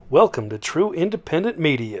Welcome to True Independent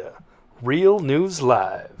Media, Real News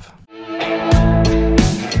Live.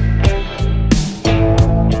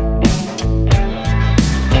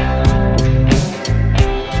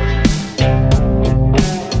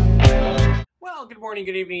 Well, good morning,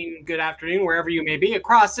 good evening, good afternoon, wherever you may be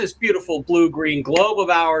across this beautiful blue-green globe of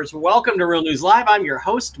ours. Welcome to Real News Live. I'm your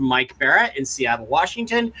host, Mike Barrett in Seattle,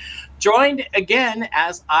 Washington, joined again,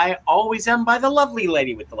 as I always am, by the lovely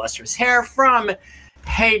lady with the lustrous hair from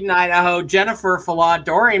Hayden, Idaho, Jennifer Falad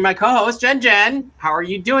Doring, my co-host. Jen, how are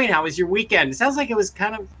you doing? How was your weekend? It sounds like it was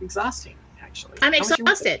kind of exhausting, actually. I'm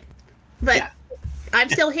exhausted, but yeah. I'm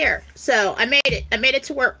still here, so I made it. I made it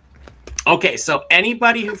to work. Okay, so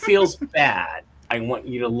anybody who feels bad, I want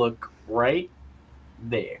you to look right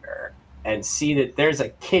there and see that there's a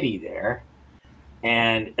kitty there.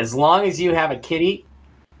 And as long as you have a kitty,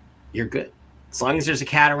 you're good. As long as there's a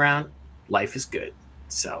cat around, life is good.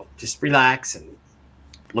 So just relax and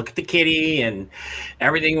look at the kitty and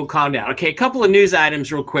everything will calm down. Okay, a couple of news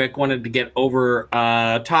items real quick. Wanted to get over,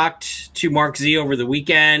 talked to Mark Z over the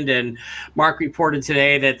weekend, and Mark reported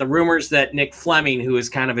today that the rumors that Nick Fleming, who is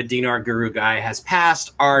kind of a dinar guru guy, has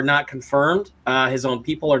passed are not confirmed. His own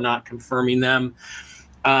people are not confirming them.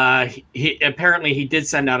 He did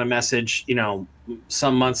send out a message,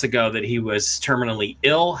 some months ago that he was terminally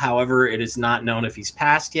ill. However, it is not known if he's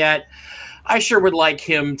passed yet. I sure would like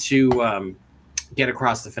him to get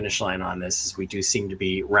across the finish line on this, as we do seem to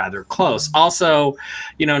be rather close. Also,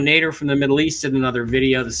 Nader from the Middle East did another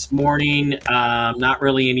video this morning. Not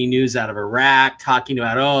really any news out of Iraq, talking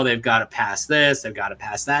about, they've got to pass this, they've got to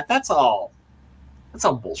pass that. That's all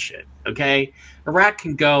bullshit, okay? Iraq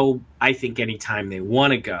can go, I think, anytime they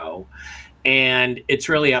want to go, and it's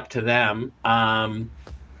really up to them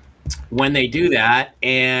when they do that.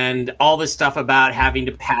 And all this stuff about having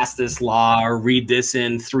to pass this law or read this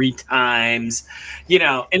in 3 times, in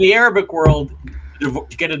the Arabic world, to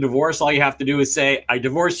get a divorce, all you have to do is say, I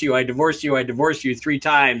divorce you, I divorce you, I divorce you 3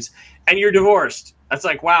 times, and you're divorced. That's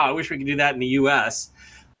like, wow, I wish we could do that in the US.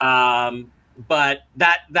 But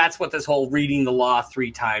that's what this whole reading the law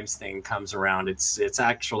 3 times thing comes around. It's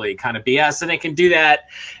actually kind of BS, and they can do that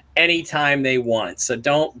anytime they want. So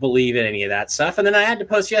don't believe in any of that stuff. And then I had to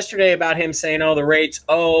post yesterday about him saying, the rates,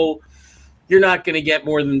 you're not going to get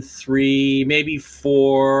more than 3, maybe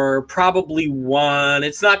 4, probably 1.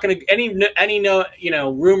 It's not going to any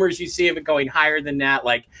rumors you see of it going higher than that,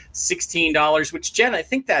 like $16, which, Jen, I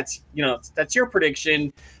think that's your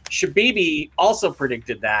prediction. Shabibi also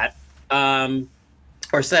predicted that,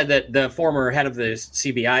 or said that the former head of the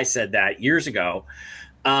CBI said that years ago.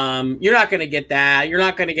 You're not going to get that. You're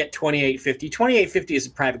not going to get $28.50. $28.50 is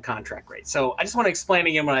a private contract rate. So I just want to explain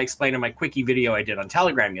again what I explained in my quickie video I did on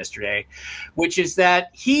Telegram yesterday, which is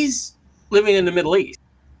that he's living in the Middle East.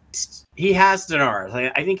 He has dinars.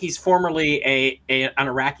 I think he's formerly an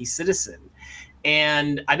Iraqi citizen.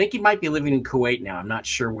 And I think he might be living in Kuwait now. I'm not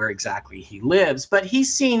sure where exactly he lives, but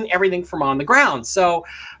he's seen everything from on the ground. So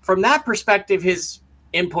from that perspective, his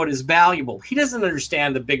input is valuable. He doesn't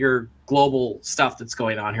understand the bigger global stuff that's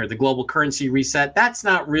going on here, the global currency reset. That's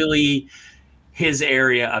not really his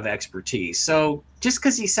area of expertise. So just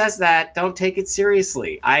because he says that, don't take it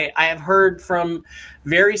seriously. I have heard from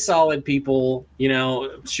very solid people,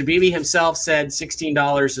 Shabibi himself said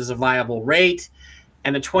 $16 is a viable rate,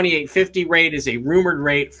 and the $28.50 rate is a rumored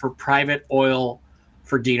rate for private oil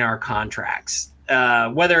for dinar contracts.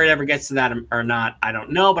 Whether it ever gets to that or not, I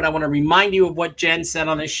don't know. But I want to remind you of what Jen said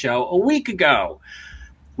on this show a week ago,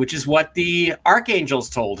 which is what the archangels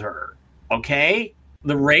told her. Okay?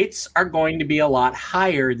 The rates are going to be a lot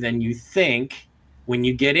higher than you think when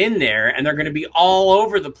you get in there, and they're going to be all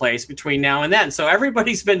over the place between now and then. So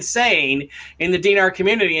everybody's been saying in the dinar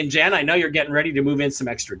community, and Jen, I know you're getting ready to move in some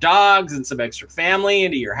extra dogs and some extra family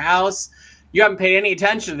into your house. You haven't paid any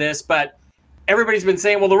attention to this, but everybody's been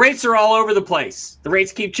saying, well, the rates are all over the place. The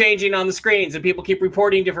rates keep changing on the screens, and people keep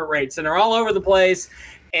reporting different rates, and they're all over the place.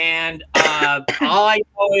 And all I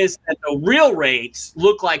know is that the real rates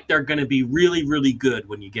look like they're going to be really, really good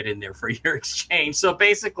when you get in there for your exchange. So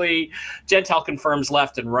basically, Gentel confirms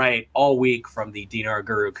left and right all week from the Dinar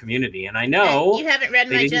Guru community. And I know you haven't read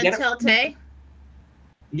my Gentel today.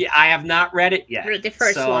 Yeah, I have not read it yet. Read the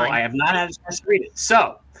first line. I have not had a chance to read it.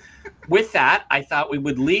 So with that, I thought we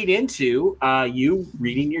would lead into you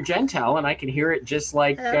reading your Gentel, and I can hear it just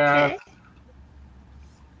like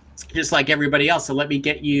everybody else. So let me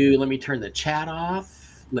turn the chat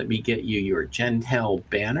off. Let me get you your Gentel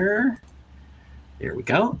banner. There we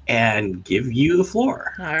go. And give you the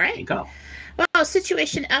floor. All right. There you go. Well,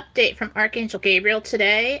 situation update from Archangel Gabriel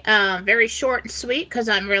today. Very short and sweet because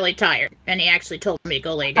I'm really tired. And he actually told me to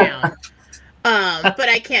go lay down. But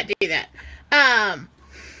I can't do that.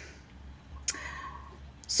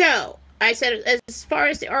 So I said, as far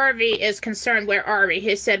as the RV is concerned, where are we?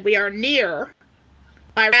 He said, we are near.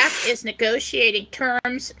 Iraq is negotiating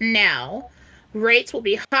terms now. Rates will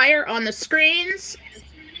be higher on the screens,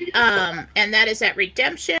 and that is at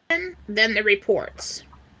redemption than the reports.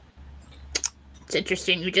 It's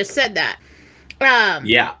interesting you just said that.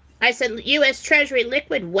 Yeah. I said, U.S. Treasury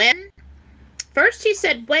liquid when? First he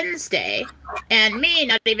said Wednesday, and me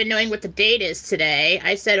not even knowing what the date is today,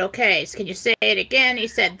 I said, okay, so can you say it again? He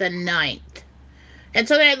said the 9th. And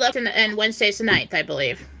so then I looked, and Wednesday's the 9th, I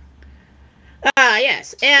believe.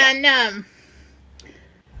 Yes. And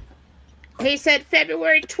he said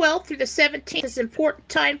February 12th through the 17th is an important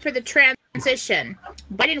time for the transition.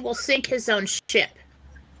 Biden will sink his own ship.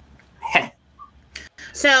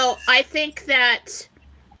 So I think that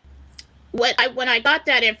when I got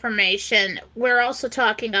that information, we're also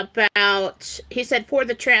talking about, he said, for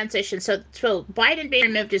the transition. So Biden being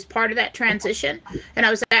removed is part of that transition. And I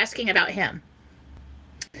was asking about him.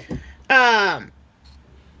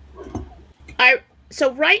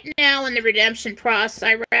 So right now in the redemption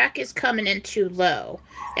process, Iraq is coming in too low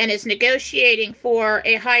and is negotiating for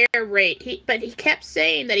a higher rate. But he kept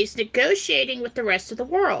saying that he's negotiating with the rest of the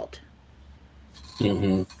world.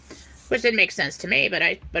 Mm-hmm. Which didn't make sense to me, but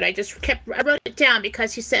I wrote it down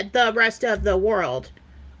because he said the rest of the world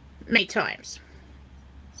many times.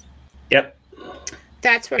 Yep.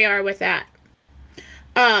 That's where we are with that.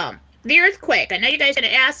 The earthquake. I know you guys are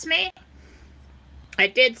going to ask me. I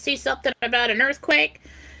did see something about an earthquake.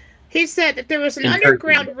 He said that there was an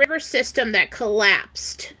underground river system that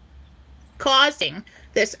collapsed, causing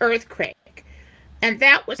this earthquake. And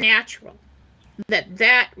that was natural.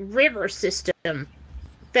 That river system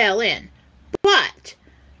fell in. But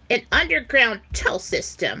an underground tunnel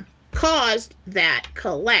system caused that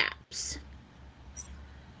collapse.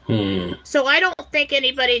 So I don't think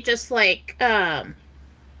anybody just I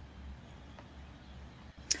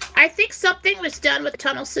think something was done with the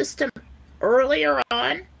tunnel system earlier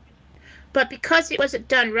on, but because it wasn't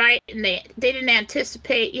done right and they didn't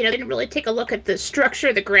anticipate, they didn't really take a look at the structure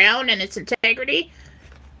of the ground and its integrity,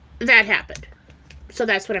 that happened. So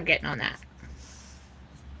that's what I'm getting on that.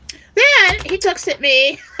 Then he looks at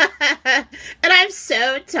me, and I'm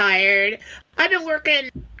so tired. I've been working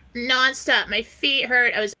nonstop. My feet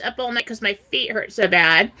hurt. I was up all night because my feet hurt so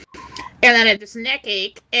bad. And then I had this neck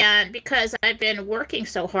ache. And because I've been working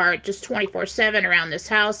so hard, just 24/7 around this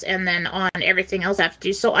house and then on everything else I have to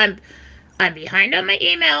do. So I'm behind on my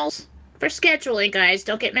emails for scheduling, guys.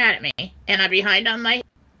 Don't get mad at me. And I'm behind on my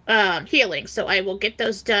healing. So I will get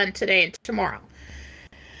those done today and tomorrow.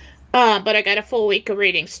 But I got a full week of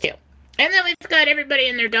readings too. And then we've got everybody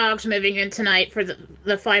and their dogs moving in tonight for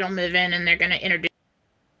the final move-in, and they're going to introduce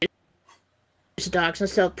the dogs. And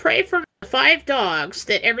so pray for the 5 dogs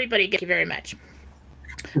that everybody gets. Thank you very much.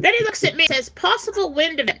 Then he looks at me and says, possible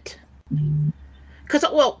wind event.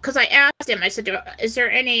 Because I asked him, I said, is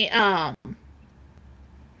there any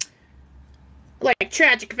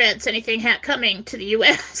tragic events, anything coming to the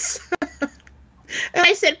U.S.? And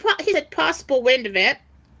he said possible wind event.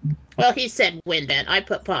 Well, he said wind event. I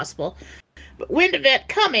put possible. But wind event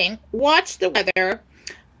coming. Watch the weather.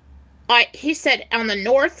 He said on the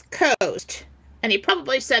north coast. And he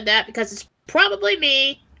probably said that because it's probably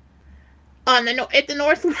me at the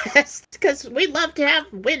northwest, because we love to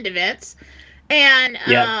have wind events. And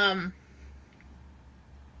I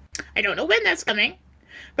don't know when that's coming.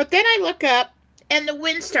 But then I look up and the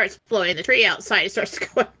wind starts blowing. The tree outside starts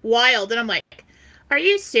going wild. And I'm like, are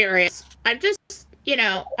you serious? I'm just...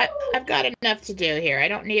 I've got enough to do here. I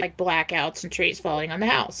don't need blackouts and trees falling on the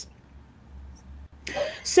house.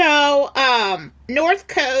 So, North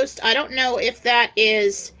Coast, I don't know if that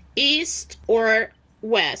is east or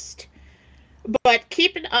west, but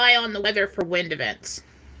keep an eye on the weather for wind events.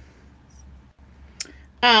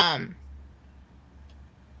 That's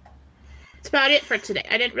about it for today.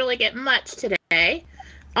 I didn't really get much today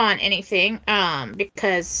on anything,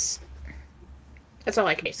 because that's all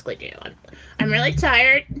I can basically do. I'm really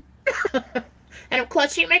tired, and I'm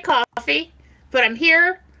clutching my coffee, but I'm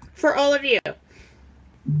here for all of you.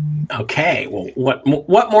 Okay. Well,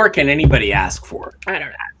 what more can anybody ask for? I don't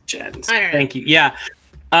know. Jen. I don't know. Thank you. Yeah.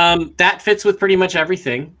 That fits with pretty much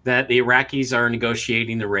everything that the Iraqis are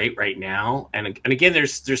negotiating the rate right now. And again,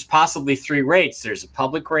 there's possibly 3 rates. There's a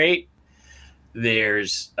public rate.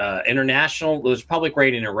 There's international. There's public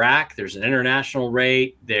rate in Iraq. There's an international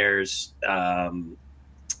rate. There's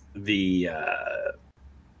the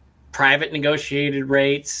private negotiated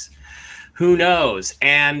rates. who knows?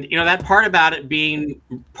 And that part about it being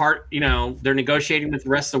they're negotiating with the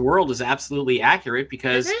rest of the world is absolutely accurate,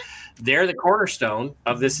 because they're the cornerstone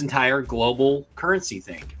of this entire global currency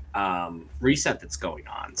thing, reset that's going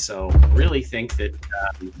on. So really think that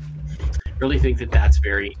that's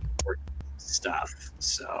very important stuff.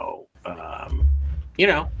 So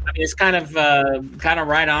it's kind of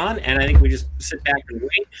right on, and I think we just sit back and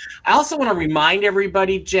wait. I also want to remind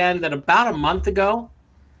everybody, Jen, that about a month ago,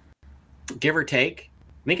 give or take,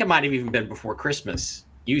 I think it might have even been before Christmas,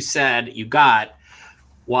 you said you got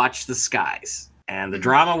Watch the Skies. And the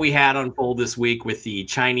drama we had unfold this week with the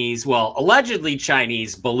allegedly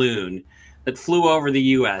Chinese balloon that flew over the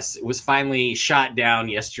U.S. It was finally shot down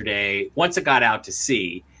yesterday once it got out to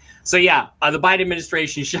sea. So yeah, the Biden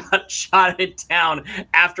administration shot it down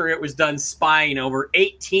after it was done spying over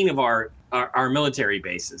 18 of our military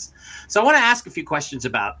bases. So I want to ask a few questions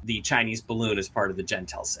about the Chinese balloon as part of the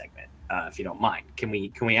Gentel segment, if you don't mind. Can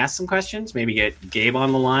we ask some questions? Maybe get Gabe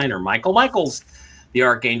on the line, or Michael. Michael's the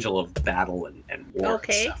archangel of battle and war.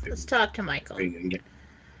 Okay, and stuff. let's talk to Michael.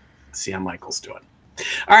 See how Michael's doing.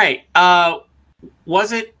 All right.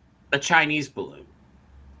 Was it a Chinese balloon?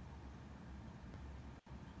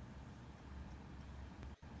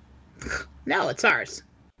 No, it's ours.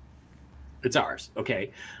 It's ours. Okay.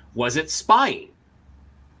 Was it spying?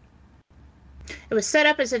 It was set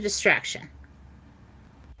up as a distraction.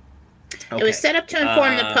 Okay. It was set up to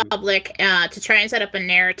inform the public, to try and set up a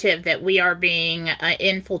narrative that we are being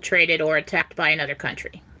infiltrated or attacked by another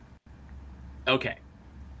country. Okay.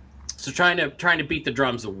 So trying to beat the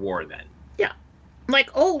drums of war then. Yeah. Like,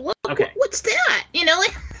 oh, look, okay. What's that?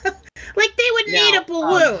 Like they would need a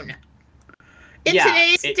balloon. In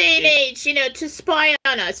today's day and age, to spy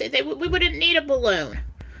on us. We wouldn't need a balloon.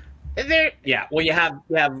 Yeah, well, you have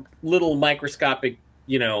little microscopic,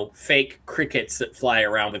 fake crickets that fly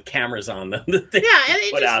around with cameras on them. That they and they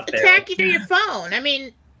put just out there. attack you through your phone. I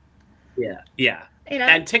mean, yeah.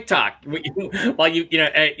 And TikTok. Well,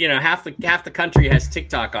 half the country has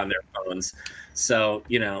TikTok on their phones. So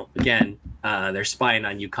again, they're spying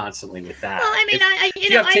on you constantly with that. Well, I mean, I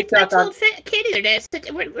told Katie the other day, I said,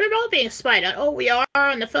 we're all being spied on. Oh, we are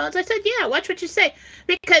on the phones. I said, yeah, watch what you say.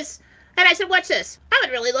 And I said, watch this. I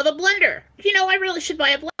would really love a blender. I really should buy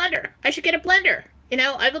a blender. I should get a blender.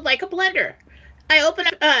 I would like a blender. I open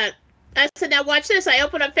up, I said, now watch this. I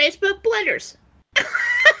open up Facebook, blenders.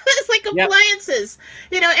 It's like appliances,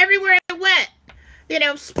 everywhere I went.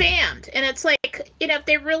 Spammed. And it's like, if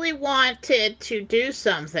they really wanted to do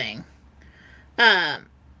something,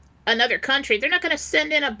 another country, they're not going to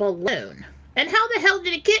send in a balloon. And how the hell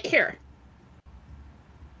did it get here?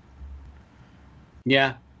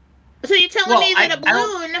 Yeah. So you're telling me that a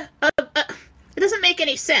balloon, it doesn't make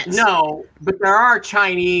any sense. No, but there are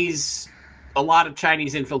a lot of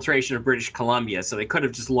Chinese infiltration of British Columbia, so they could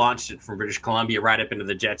have just launched it from British Columbia right up into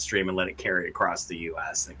the jet stream and let it carry across the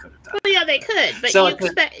U.S. They could have done. Well, yeah, they could, but you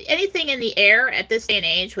expect anything in the air at this day and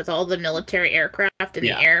age with all the military aircraft in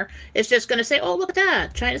the air is just going to say, "Oh, look at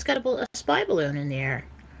that! China's got a spy balloon in the air.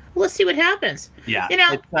 Well, let's see what happens." Yeah,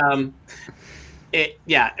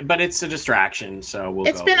 but it's a distraction, so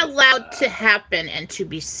it's been allowed to happen and to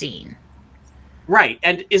be seen. Right.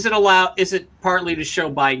 And is it partly to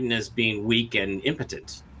show Biden as being weak and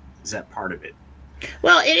impotent? Is that part of it?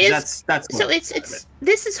 Well, it is. That's so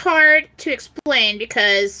this is hard to explain,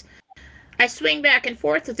 because I swing back and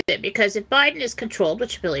forth with it, because if Biden is controlled,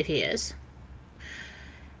 which I believe he is,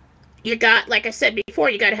 you got, like I said before,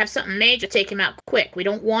 you got to have something major take him out quick. We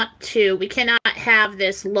cannot have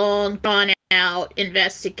this long drawn out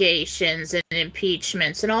investigations and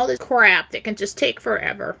impeachments and all this crap that can just take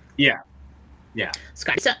forever. Yeah. Yeah. It's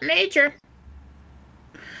got something major.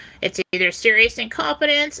 It's either serious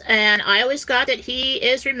incompetence, and I always got that he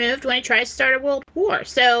is removed when he tries to start a world war.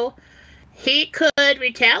 So he could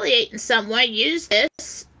retaliate in some way, use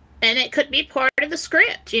this, and it could be part of the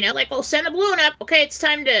script. Like, we'll send the balloon up. Okay, it's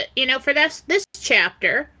time to, for this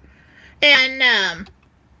chapter. And,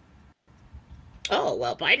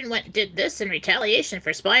 Biden went and did this in retaliation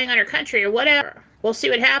for spying on our country or whatever. We'll see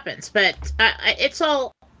what happens. But it's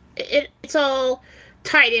all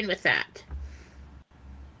tied in with that.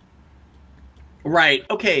 Right.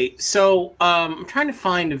 Okay. So I'm trying to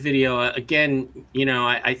find a video. Again,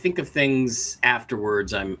 I think of things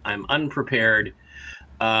afterwards. I'm unprepared.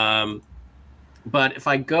 But if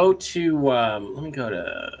I go to let me go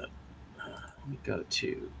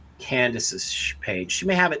to Candace's page. She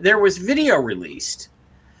may have it. There was video released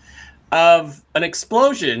of an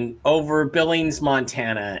explosion over Billings,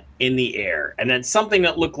 Montana, in the air, and then something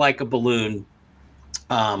that looked like a balloon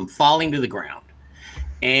falling to the ground.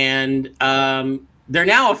 And they're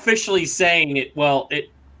now officially saying it. Well,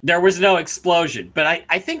 there was no explosion, but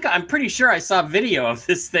I'm pretty sure I saw a video of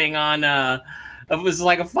this thing on. It was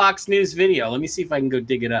like a Fox News video. Let me see if I can go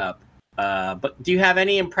dig it up. But do you have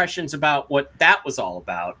any impressions about what that was all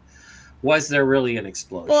about? Was there really an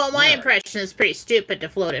explosion? Well, my impression is pretty stupid to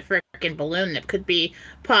float a freaking balloon that could be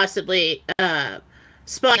possibly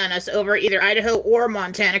spying on us over either Idaho or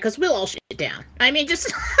Montana, because we'll all shit down. I mean,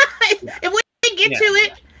 just if we get to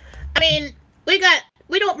it, I mean,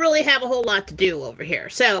 we don't really have a whole lot to do over here.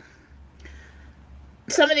 So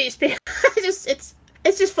some of these people, it's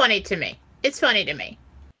just funny to me. It's funny to me.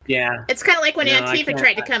 Yeah. It's kind of like when Antifa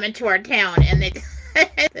tried to come into our town, and they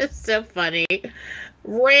it's so funny.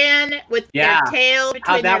 Ran with their tail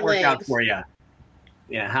between how'd that their work legs. out for you?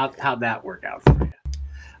 Yeah, how'd that work out for you?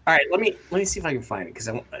 All right, let me see if I can find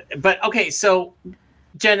it but okay, so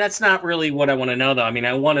Jen, that's not really what I want to know though. I mean,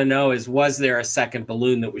 I want to know was there a second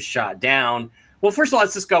balloon that was shot down? Well, first of all,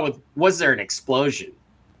 let's just go with, was there an explosion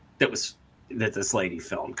that this lady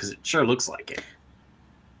filmed? Because it sure looks like it.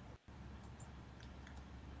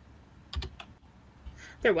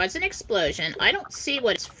 There was an explosion. I don't see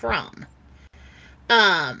what it's from.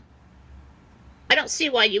 I don't see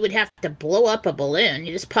why you would have to blow up a balloon.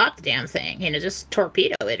 You just pop the damn thing. Just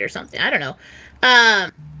torpedo it or something. I don't know.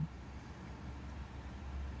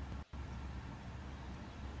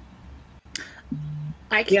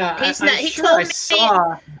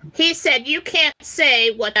 He said you can't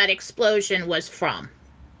say what that explosion was from.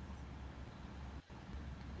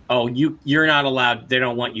 Oh, you're not allowed. They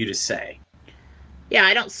don't want you to say. Yeah,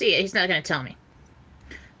 I don't see it. He's not going to tell me.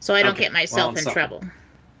 So I don't get myself in trouble.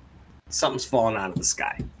 Something's falling out of the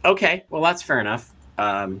sky. Okay, well, that's fair enough.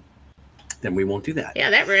 Then we won't do that. Yeah,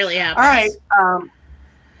 that rarely happens. All right.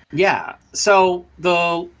 Yeah, so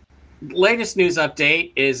the latest news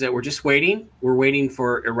update is that we're just waiting. We're waiting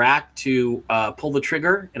for Iraq to pull the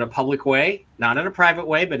trigger in a public way. Not in a private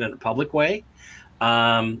way, but in a public way.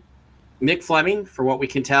 Mick Fleming, for what we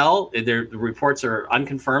can tell, the reports are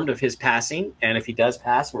unconfirmed of his passing. And if he does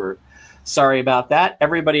pass, we're sorry about that.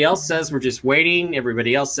 Everybody else says we're just waiting.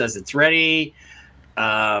 Everybody else says it's ready.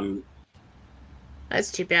 That's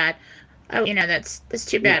too bad. That's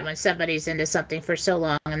too bad when somebody's into something for so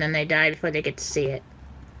long and then they die before they get to see it.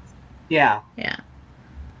 Yeah. Yeah.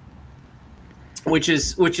 Which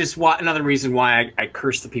is another reason why I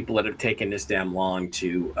curse the people that have taken this damn long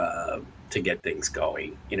to get things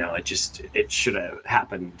going. It should have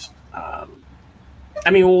happened. I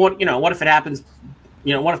mean, what if it happens?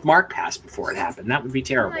 What if Mark passed before it happened? That would be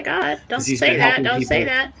terrible. Oh my God! Don't say that. Don't say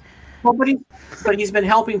that. Well, but he's been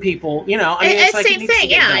helping people. I mean, it's like same thing.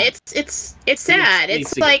 Yeah, it's sad.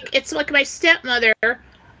 It's like my stepmother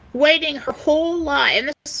waiting her whole life,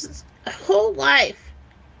 and this whole life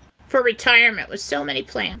for retirement with so many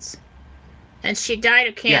plans, and she died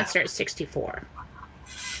of cancer at 64.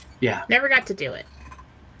 Yeah, never got to do it.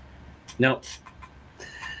 No.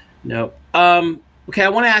 Okay, I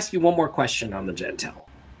want to ask you one more question on the Gentel.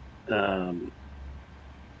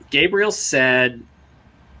 Gabriel said,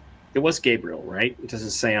 it was Gabriel, right? It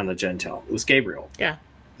doesn't say on the Gentel. It was Gabriel. Yeah.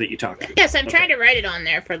 That you talked to. Yes, I'm trying to write it on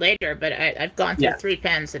there for later, but I've gone through 3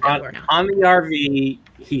 pens that don't work now. On the RV,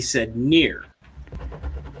 he said near.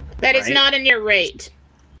 That is not a near rate.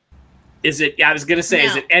 Is it? I was going to say,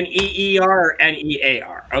 is it NEER or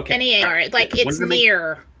NEAR? Okay. NEAR, like it's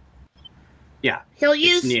near. Yeah. He'll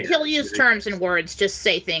use terms and words, just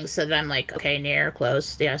say things so that I'm like, okay, near,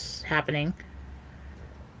 close, yes, happening.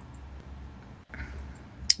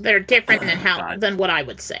 They're different than what I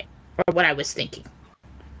would say or what I was thinking.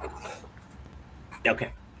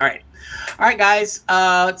 Okay. All right, guys.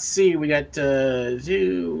 Let's see. We got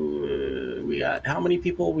how many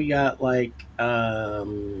people? We got like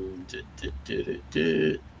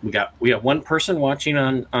we have one person watching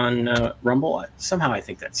on Rumble. Somehow I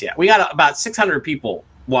think that's we got about 600 people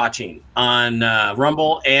watching on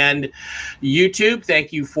Rumble and YouTube.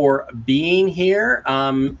 Thank you for being here.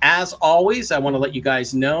 As always, I want to let you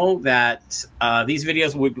guys know that these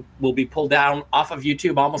videos will be pulled down off of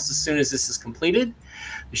YouTube almost as soon as this is completed.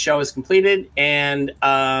 The show is completed, and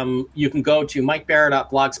you can go to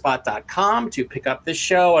mikebarrett.blogspot.com to pick up this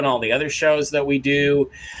show and all the other shows that we do,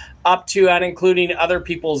 up to and including other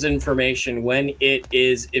people's information when it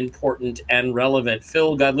is important and relevant.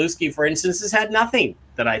 Phil Godlewski, for instance, has had nothing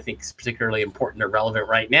that I think is particularly important or relevant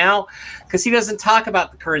right now because he doesn't talk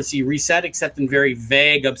about the currency reset except in very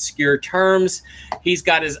vague, obscure terms. He's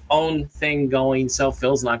got his own thing going, so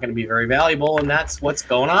Phil's not going to be very valuable, and that's what's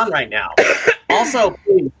going on right now. Also,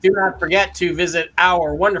 please do not forget to visit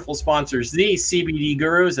our wonderful sponsors, the CBD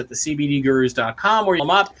Gurus, at thecbdgurus.com, or you them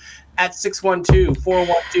up at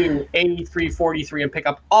 612-412-8343 and pick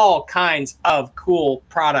up all kinds of cool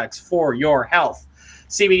products for your health.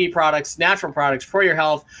 CBD products, natural products for your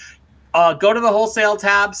health. Go to the wholesale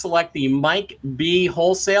tab, select the Mike B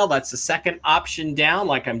Wholesale. That's the second option down,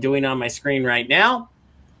 like I'm doing on my screen right now.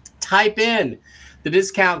 Type in the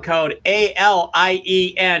discount code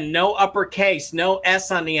ALIEN, no uppercase, no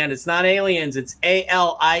S on the end. It's not aliens, it's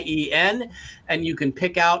ALIEN. And you can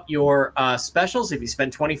pick out your specials. If you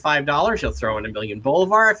spend $25, you'll throw in $1 million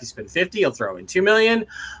Bolivar. If you spend $50, you'll throw in $2 million.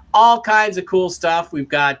 All kinds of cool stuff. We've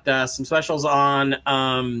got some specials on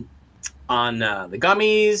the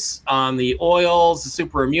gummies, on the oils, the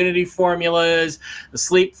super immunity formulas, the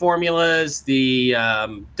sleep formulas, the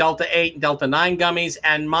Delta 8 and Delta 9 gummies,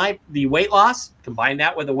 and the weight loss. Combine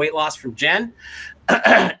that with the weight loss from Jen.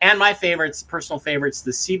 And my favorites, personal favorites,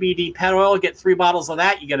 the CBD pet oil. Get 3 bottles of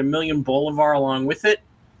that. You get $1 million Bolivar along with it.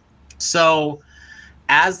 So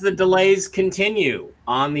as the delays continue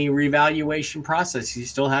on the revaluation process, you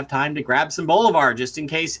still have time to grab some Bolivar just in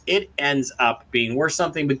case it ends up being worth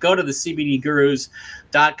something. But go to the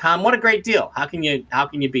CBDgurus.com. What a great deal. How can you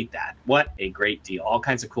beat that? What a great deal. All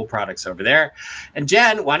kinds of cool products over there. And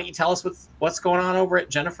Jen, why don't you tell us what's going on over at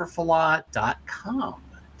jenniferfallah.com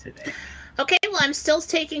today? Okay, well, I'm still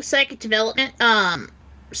taking psychic development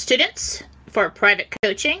students for private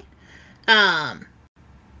coaching.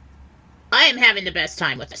 I am having the best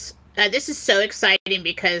time with this. This is so exciting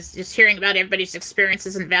because just hearing about everybody's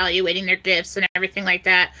experiences and evaluating their gifts and everything like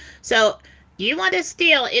that. So you want this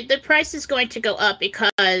deal, the price is going to go up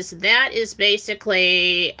because that is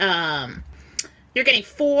basically, you're getting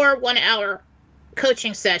 4 one-hour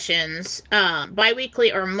coaching sessions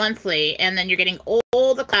bi-weekly or monthly, and then you're getting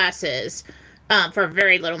all the classes for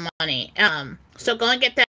very little money. So go and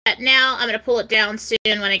get that now. I'm going to pull it down soon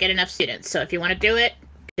when I get enough students. So if you want to do it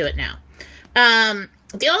now.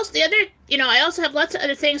 The other, I also have lots of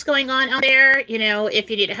other things going on out there. If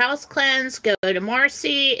you need a house cleanse, go to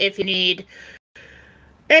Marcy. If you need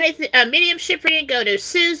anything, mediumship reading, go to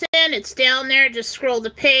Susan. It's down there. Just scroll the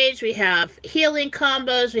page. We have healing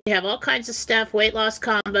combos. We have all kinds of stuff, weight loss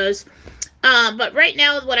combos. But right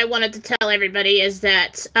now, what I wanted to tell everybody is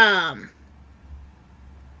that I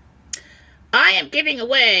am giving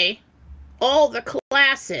away all the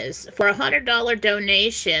classes for a $100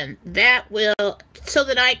 donation so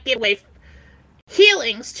that I give away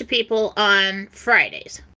healings to people on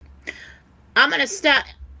Fridays. I'm going to stop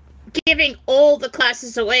giving all the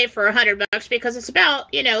classes away for $100 because it's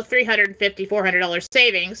about, $350, $400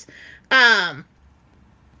 savings.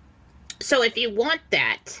 So if you want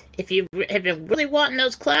that, if you have been really wanting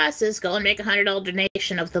those classes, go and make a $100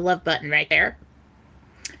 donation of the love button right there.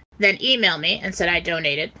 Then email me and said I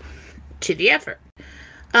donated to the effort.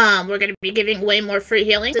 We're going to be giving away more free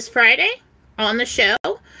healings this Friday on the show,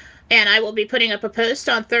 and I will be putting up a post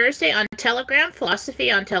on Thursday on Telegram,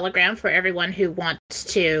 Philosophy on Telegram, for everyone who wants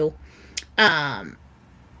to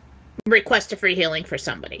request a free healing for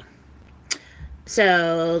somebody.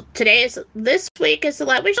 So this week is the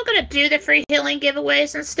last. We're still going to do the free healing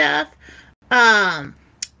giveaways and stuff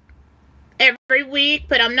every week,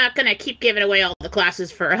 but I'm not going to keep giving away all the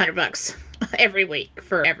classes for $100 every week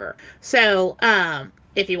forever. So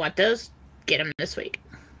if you want those, get them this week.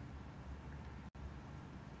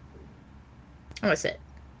 What's it?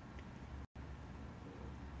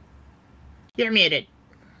 You're muted.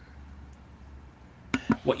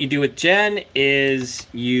 What you do with Jen is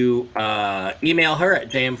you email her at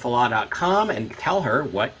jmfallah.com and tell her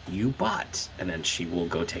what you bought, and then she will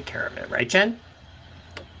go take care of it. Right, Jen?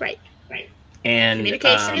 Right. And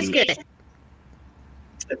communication is good.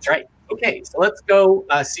 That's right. Okay, so let's go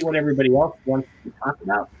see what everybody else wants to talk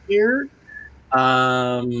about here.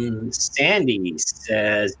 Sandy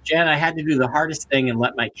says, Jen, I had to do the hardest thing and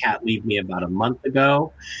let my cat leave me about a month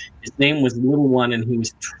ago. His name was Little One, and he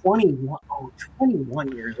was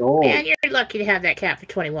 21 years old. Man, you're lucky to have that cat for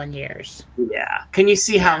 21 years. Yeah. Can you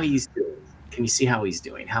see how he's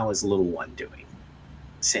doing? How is Little One doing?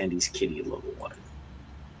 Sandy's kitty, Little One.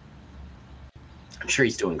 I'm sure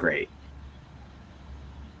he's doing great.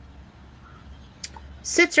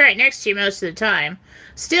 Sits right next to you most of the time.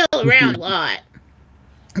 Still around a lot.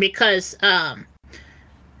 Because animals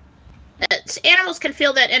can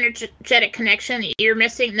feel that energetic connection. You're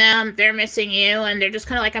missing them, they're missing you, and they're just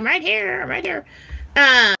kind of like, I'm right here.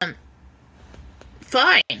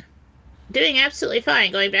 Fine. Doing absolutely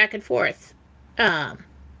fine, going back and forth.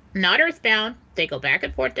 Not earthbound. They go back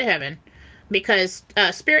and forth to heaven. Because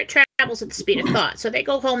spirit travels at the speed of thought. So they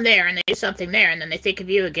go home there, and they do something there, and then they think of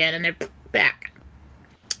you again, and they're back.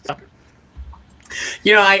 So,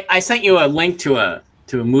 You know, I sent you a link to a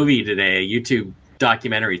movie today, a YouTube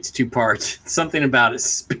documentary. It's 2 parts. Something about a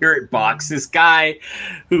spirit box. This guy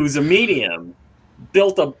who's a medium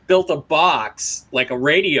built a box, like a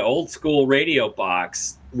radio, old school radio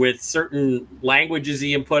box, with certain languages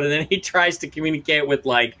he input, and then he tries to communicate with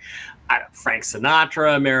like Frank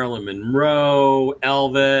Sinatra, Marilyn Monroe,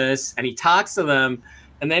 Elvis, and he talks to them.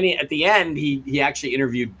 And then at the end, he actually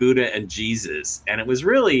interviewed Buddha and Jesus, and it was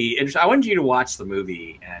really interesting. I wanted you to watch the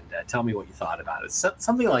movie and tell me what you thought about it.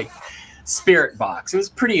 Something like Spirit Box. It was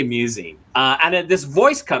pretty amusing. And then this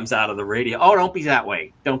voice comes out of the radio. Oh, don't be that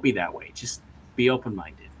way. Don't be that way. Just be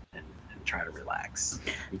open-minded and try to relax.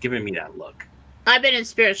 You're giving me that look. I've been in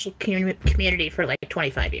spiritual community for like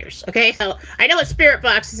 25 years. Okay, so I know what spirit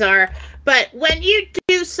boxes are, but when you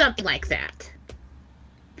do something like that,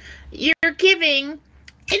 you're giving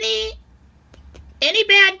any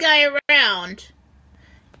bad guy around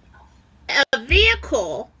a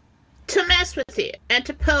vehicle to mess with you and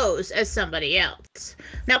to pose as somebody else.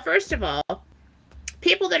 Now, first of all,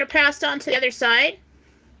 people that are passed on to the other side,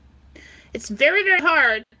 it's very, very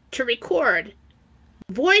hard to record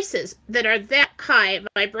voices that are that high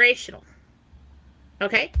vibrational.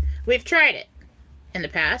 Okay? We've tried it in the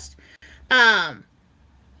past.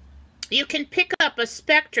 You can pick up a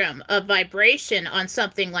spectrum of vibration on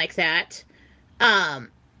something like that.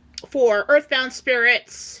 For earthbound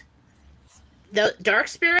spirits, the dark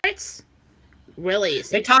spirits, really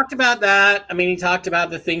easy. They talked about that. I mean, he talked about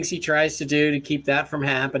the things he tries to do to keep that from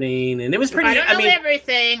happening, and it was pretty. I don't know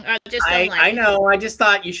everything. I know. I just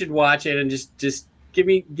thought you should watch it and just give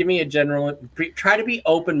me a general. Try to be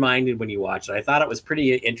open minded when you watch it. I thought it was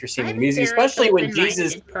pretty interesting and amusing, especially when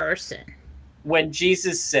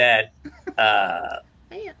Jesus said,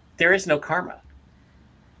 "There is no karma."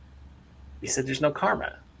 He said, "There's no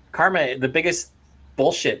karma." Karma, the biggest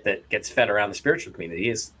bullshit that gets fed around the spiritual community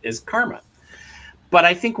is karma. But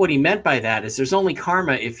I think what he meant by that is there's only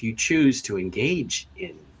karma if you choose to engage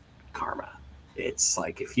in karma. It's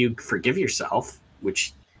like if you forgive yourself,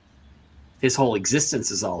 which his whole existence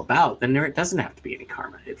is all about, then there doesn't have to be any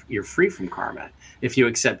karma. If you're free from karma, if you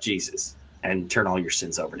accept Jesus and turn all your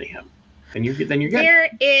sins over to him, then you're good. There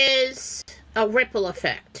is a ripple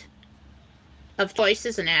effect of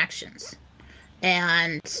choices and actions.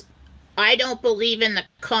 And I don't believe in the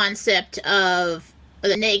concept of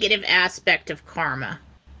the negative aspect of karma.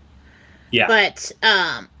 Yeah. But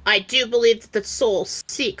I do believe that the soul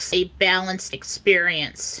seeks a balanced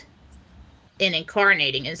experience in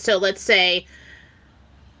incarnating. And so let's say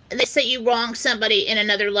you wronged somebody in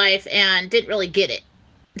another life and didn't really get it.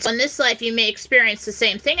 So in this life, you may experience the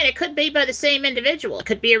same thing, and it could be by the same individual. It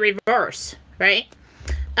could be a reverse, right?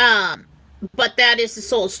 But that is the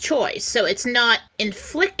soul's choice. So it's not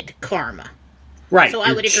inflicted karma. Right. So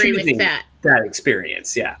I would agree with that. That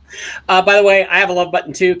experience, yeah. By the way, I have a love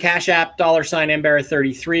button too. Cash App,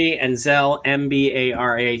 $Mbara33, and Zelle,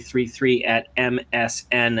 MBARA33 at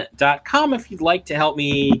MSN.com if you'd like to help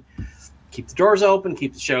me keep the doors open,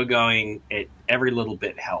 keep the show going. Every little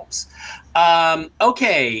bit helps.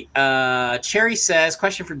 Okay. Cherry says,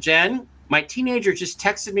 question for Jen. My teenager just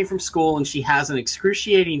texted me from school and she has an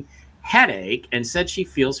excruciating headache and said she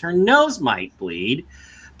feels her nose might bleed.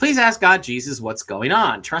 Please ask God, Jesus, what's going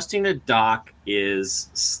on. Trusting a doc is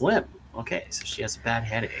slim. Okay, so she has a bad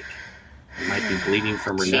headache. It might be bleeding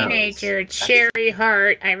from her nose. Teenager, Cherry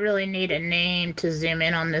Heart. I really need a name to zoom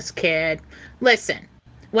in on this kid. Listen,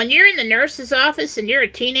 when you're in the nurse's office and you're a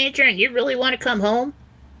teenager and you really want to come home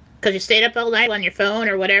because you stayed up all night on your phone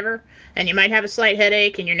or whatever, and you might have a slight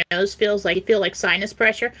headache and your nose feels like you feel like sinus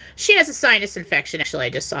pressure. She has a sinus infection, actually. I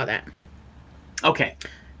just saw that. Okay.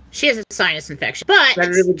 She has a sinus infection, but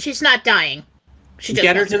she's not dying. She just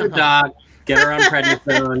get her to the doc, get her on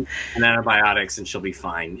prednisone and antibiotics, and she'll be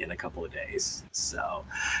fine in a couple of days. So,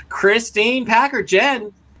 Christine Packer,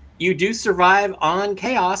 Jen, you do survive on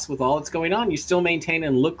chaos with all that's going on. You still maintain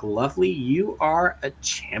and look lovely. You are a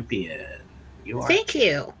champion. You are. Thank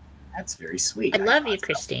you. That's very sweet. I love you,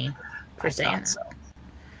 Christine, for saying that. So.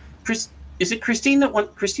 Is it Christine that won?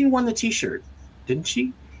 Christine won the T-shirt, didn't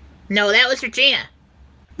she? No, that was Regina.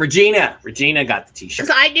 Regina got the T-shirt.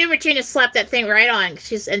 Because I knew Regina slapped that thing right on.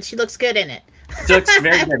 She looks good in it. She looks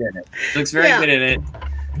very good in it. Looks very good in it.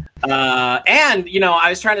 And I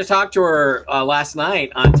was trying to talk to her last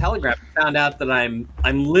night on Telegram. I found out that I'm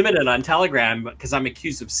limited on Telegram because I'm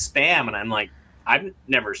accused of spam, and I'm like, I've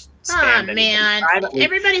never spammed anything. Man,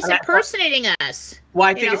 everybody's impersonating us. Well,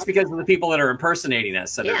 I think it's because of the people that are impersonating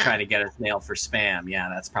us that are trying to get us nailed for spam. Yeah,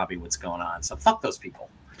 that's probably what's going on. So fuck those people.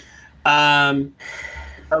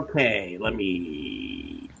 Okay, let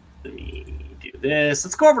me Let me do this.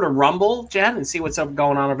 Let's go over to Rumble, Jen, and see what's up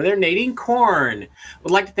going on over there. Nadine Korn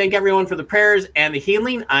would like to thank everyone for the prayers and the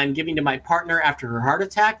healing I'm giving to my partner after her heart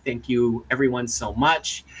attack. Thank you, everyone, so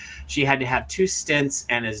much. She had to have 2 stents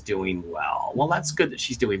and is doing well. Well, that's good that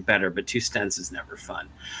she's doing better, but 2 stents is never fun.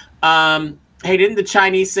 Hey, didn't the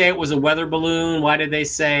Chinese say it was a weather balloon? Why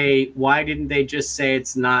didn't they just say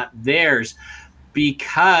it's not theirs?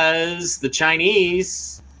 Because the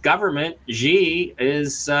Chinese government, Xi,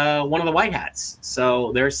 is one of the white hats.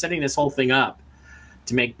 So they're setting this whole thing up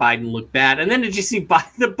to make Biden look bad. And then did you see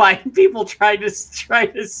the Biden people try to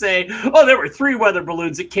say, oh, there were 3 weather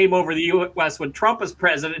balloons that came over the U.S. when Trump was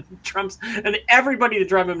president. And everybody in the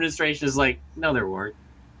Trump administration is like, no, there weren't.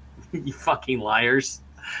 You fucking liars.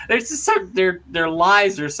 Their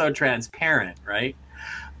lies are so transparent, right?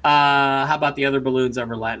 How about the other balloons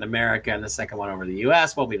over Latin America and the second one over the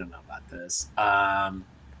U.S.? Well, we don't know about this.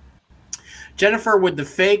 Jennifer, would the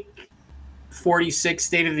fake 46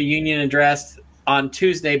 State of the Union address on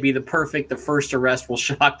Tuesday be the first arrest will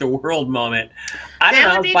shock the world moment?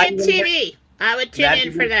 That would be good TV. I would tune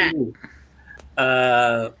in for that.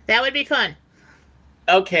 That would be fun.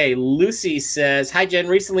 Okay, Lucy says, hi, Jen.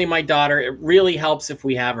 Recently, my daughter, it really helps if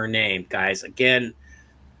we have her name. Guys, again,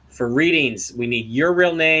 for readings, we need your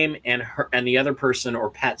real name and the other person or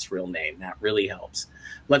pet's real name. That really helps.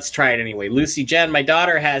 Let's try it anyway. Lucy, Jen, my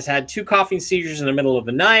daughter has had 2 coughing seizures in the middle of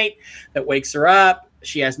the night that wakes her up.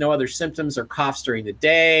 She has no other symptoms or coughs during the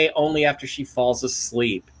day, only after she falls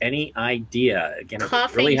asleep. Any idea? Again,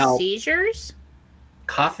 coughing really help. Seizures?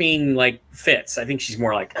 Coughing like fits. I think she's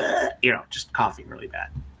more like, just coughing really bad.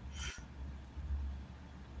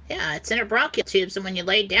 Yeah, it's in her bronchial tubes, and when you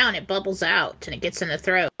lay down, it bubbles out and it gets in the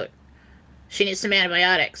throat. She needs some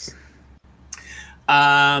antibiotics.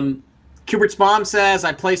 Kubert's mom says,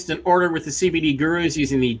 I placed an order with the CBD Gurus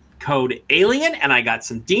using the code ALIEN, and I got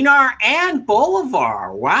some Dinar and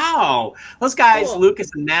Bolivar. Wow. Those guys, cool. Lucas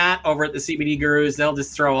and Nat over at the CBD Gurus, they'll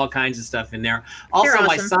just throw all kinds of stuff in there. Also, awesome.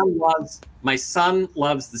 my son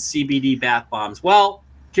loves the CBD bath bombs. Well,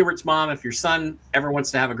 Kubert's mom, if your son ever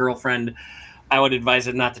wants to have a girlfriend, I would advise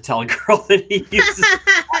him not to tell a girl that he uses.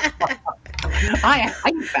 I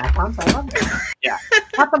use bath bombs. I love it. Yeah,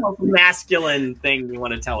 not the most masculine thing you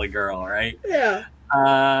want to tell a girl, right? Yeah.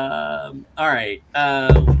 All right.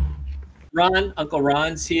 Uncle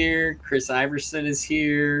Ron's here. Chris Iverson is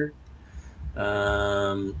here.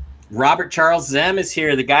 Robert Charles Zem is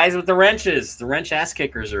here. The guys with the wrenches, the wrench ass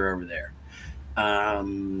kickers are over there.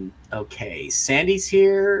 Okay, Sandy's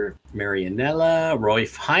here. Marianella, Roy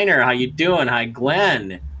Feiner, how you doing? Hi,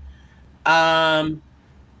 Glenn.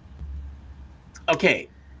 Okay,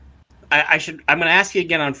 I'm going to ask you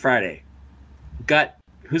again on Friday. Gut,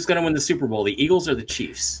 who's going to win the Super Bowl? The Eagles or the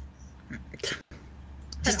Chiefs?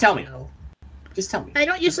 Just tell me. Just tell me. I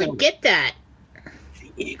don't usually get that.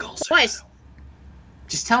 The Eagles. Twice.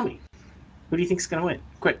 Just tell me. Who do you think's going to win?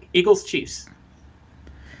 Quick, Eagles, Chiefs.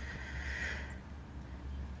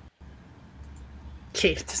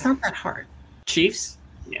 Chiefs. It's not that hard. Chiefs?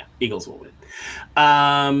 Yeah, Eagles will win.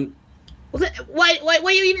 Why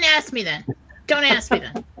you even ask me then? Don't ask me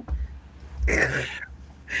then.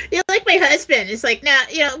 You're like my husband. It's like, now,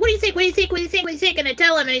 what do you think? What do you think? What do you think? What do you think? And I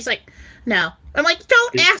tell him, and he's like, no. I'm like,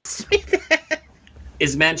 don't ask me that.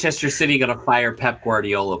 Is Manchester City going to fire Pep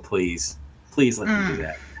Guardiola, please? Please let me do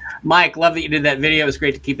that. Mike, love that you did that video. It was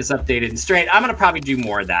great to keep us updated and straight. I'm going to probably do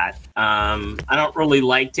more of that. I don't really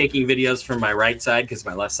like taking videos from my right side because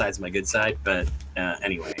my left side's my good side. But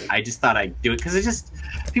anyway, I just thought I'd do it because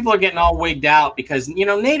people are getting all wigged out because,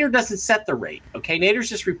 Nader doesn't set the rate. Okay, Nader's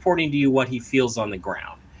just reporting to you what he feels on the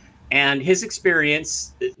ground. And his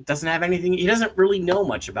experience doesn't have anything. He doesn't really know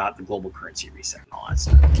much about the global currency reset and all that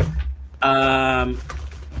stuff. All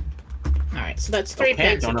right, so that's 3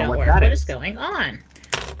 pens. Don't know work. What is going on?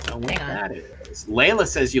 Don't know what that is. Layla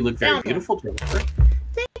says you look very beautiful, Jennifer.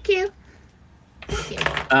 Thank you.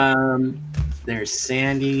 Thank you. There's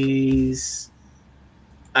Sandy's.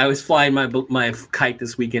 I was flying my kite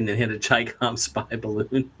this weekend and hit a Chicom spy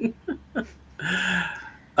balloon.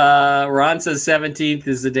 Ron says 17th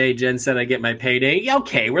is the day Jen said I get my payday.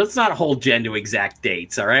 Okay, well, let's not hold Jen to exact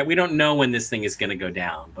dates, all right? We don't know when this thing is going to go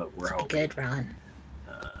down, but we're hoping. Good, Ron.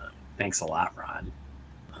 Thanks a lot, Ron.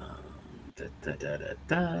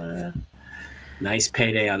 Nice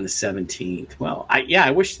payday on the 17th. Well, I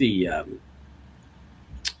wish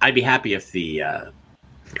I'd be happy if the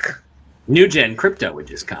new gen crypto would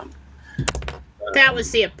just come. That was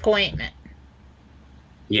the appointment.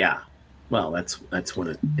 Yeah. Well, that's what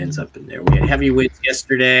it ends up in there. We had heavy winds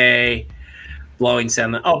yesterday, blowing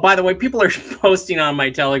 7. Oh, by the way, people are posting on my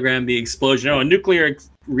Telegram the explosion. Oh, a nuclear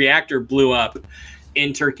reactor blew up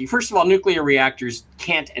in Turkey. First of all, nuclear reactors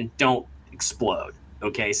can't and don't explode.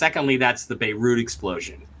 Okay. Secondly, that's the Beirut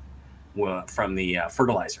explosion from the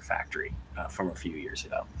fertilizer factory from a few years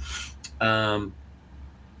ago. A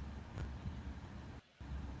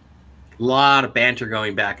lot of banter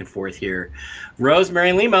going back and forth here.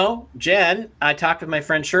 Rosemary Limo, Jen, I talked with my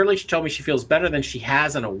friend Shirley. She told me she feels better than she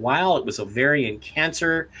has in a while. It was ovarian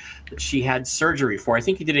cancer that she had surgery for. I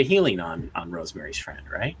think you did a healing on Rosemary's friend,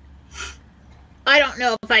 right? I don't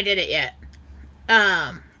know if I did it yet.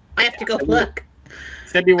 I have to go look.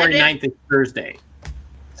 February 9th is Thursday.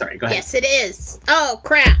 Sorry, go ahead. Yes, it is. Oh,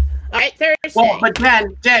 crap. All right, Thursday. Well, but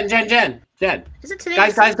Jen. Is it today?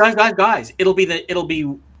 Guys. It'll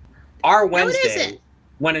be our Wednesday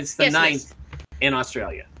when it's the 9th in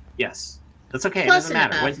Australia. Yes. That's okay. Close It doesn't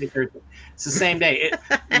matter. enough. Wednesday, Thursday. It's the same day.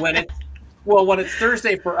 When it's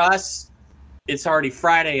Thursday for us, it's already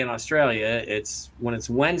Friday in Australia. When it's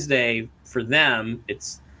Wednesday for them,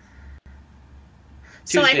 it's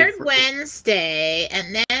Tuesday. So I heard Wednesday,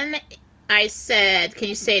 and then I said, can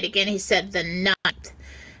you say it again? He said the 9th.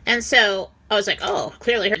 And so I was like, oh,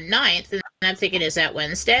 clearly heard 9th. And I'm thinking, is that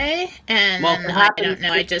Wednesday? And I don't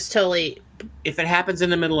know. I just totally... If it happens in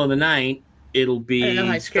the middle of the night, it'll be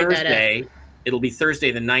Thursday. It'll be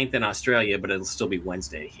Thursday the 9th in Australia, but it'll still be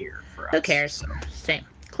Wednesday here for us. Who cares? So Same.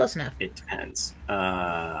 Close enough. it depends.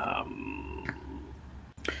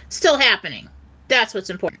 Still happening. That's what's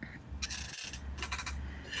important.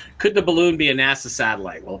 Could the balloon be a NASA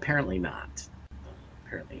satellite? Well, apparently not.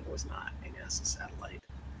 Apparently it was not a NASA satellite.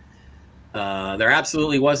 There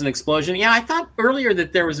absolutely was an explosion. Yeah, I thought earlier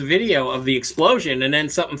that there was a video of the explosion and then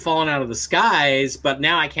something falling out of the skies, but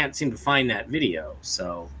now I can't seem to find that video.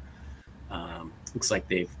 So looks like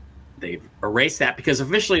they've erased that, because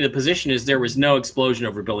officially the position is there was no explosion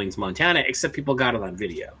over Billings, Montana, except people got it on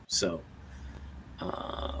video. So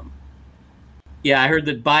yeah, I heard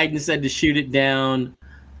that Biden said to shoot it down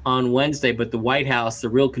on Wednesday, but the White House, the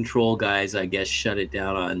real control guys, I guess, shut it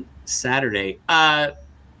down on Saturday.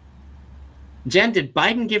 Jen, did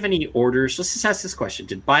Biden give any orders? Let's just ask this question.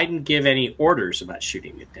 Did Biden give any orders about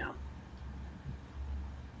shooting it down?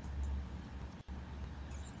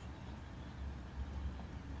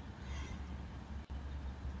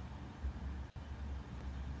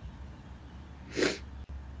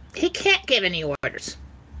 He can't give any orders.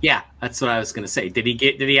 Yeah, that's what I was going to say. Did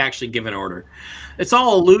he actually give an order? It's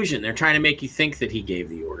all illusion. They're trying to make you think that he gave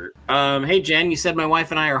the order. Hey, Jen, you said my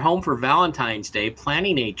wife and I are home for Valentine's Day,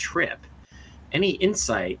 planning a trip. Any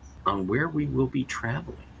insight on where we will be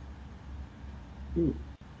traveling?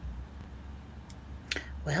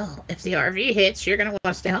 Well, if the RV hits, you're going to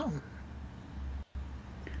want to stay home.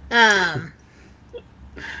 I'm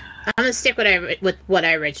going to stick with what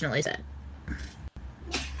I originally said.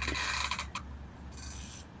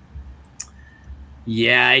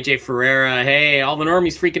 Yeah, AJ Ferreira. Hey, all the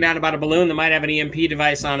normies freaking out about a balloon that might have an EMP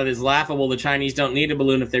device on it is laughable. The Chinese don't need a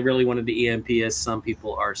balloon if they really wanted to EMP us. Some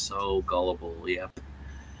people are so gullible. Yep.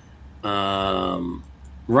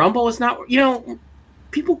 Rumble is not,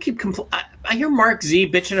 people keep I hear Mark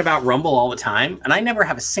Z bitching about Rumble all the time, and I never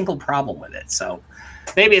have a single problem with it. So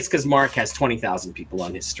maybe it's because Mark has 20,000 people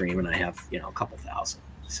on his stream and I have, a couple thousand.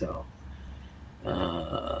 So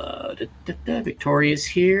Victoria's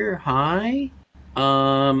here. Hi.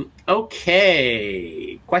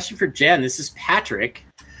 Okay. Question for Jen. This is Patrick.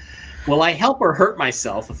 Will I help or hurt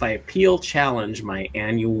myself if I challenge my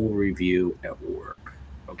annual review at work?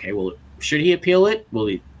 Okay. Well, should he appeal it?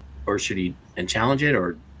 Should he challenge it,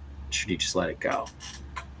 or should he just let it go?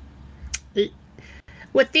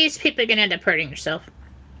 With these people, you're going to end up hurting yourself.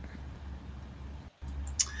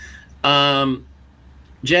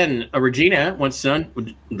 Jen, Regina wants to know,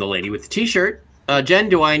 the lady with the t-shirt. Jen,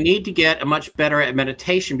 do I need to get much better at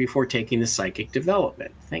meditation before taking the psychic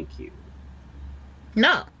development? Thank you.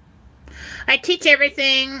 No. I teach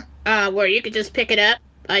everything where you could just pick it up.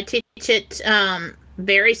 I teach it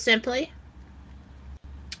very simply.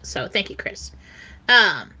 So thank you, Chris.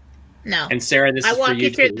 No. And Sarah, this is for you. I walk you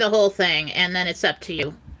through the whole thing, and then it's up to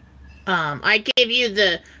you. I give you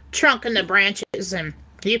the trunk and the branches, and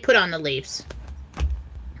you put on the leaves.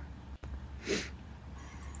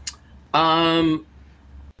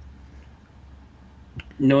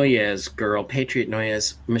 Noyes girl, Patriot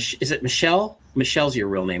Noyes. Is it Michelle? Michelle's your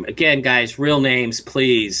real name. Again, guys, real names,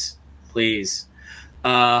 please. Please.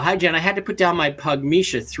 Hi, Jen. I had to put down my pug,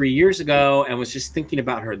 Misha, 3 years ago and was just thinking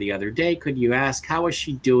about her the other day. Could you ask how is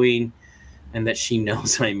she doing and that she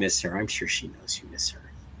knows I miss her? I'm sure she knows you miss her.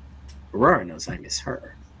 Aurora knows I miss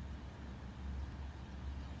her.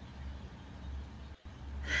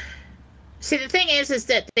 See, the thing is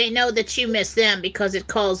that they know that you miss them because it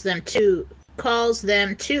calls them to calls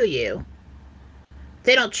them to you.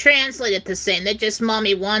 They don't translate it the same. They just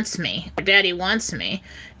mommy wants me or daddy wants me.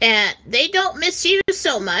 And they don't miss you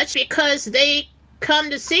so much because they come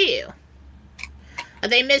to see you.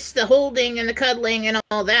 They miss the holding and the cuddling and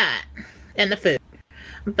all that and the food.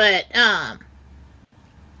 But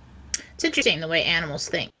it's interesting the way animals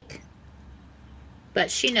think. But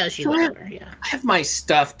she knows you love her, yeah. I have my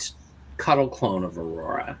stuffed cuddle clone of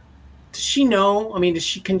Aurora. Does she know? I mean,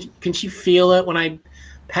 can she feel it when I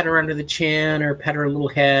pet her under the chin or pet her little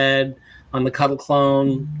head on the cuddle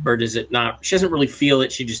clone? Or does it not? She doesn't really feel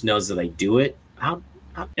it. She just knows that I do it. I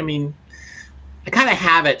mean, I kind of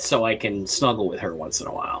have it so I can snuggle with her once in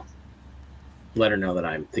a while. Let her know that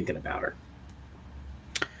I'm thinking about her.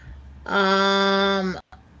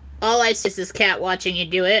 All I see is this cat watching you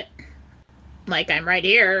do it. Like I'm right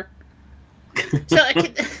here. So I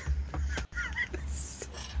can...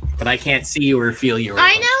 But I can't see you or feel you.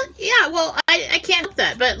 I know. Yeah, well, I can't help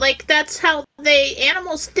that. But, like, that's how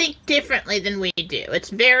animals think differently than we do.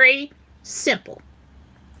 It's very simple.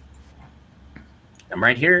 I'm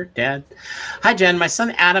right here, Dad. Hi, Jen. My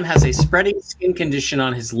son Adam has a spreading skin condition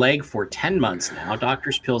on his leg for 10 months now.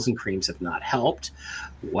 Doctors' pills and creams have not helped.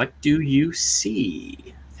 What do you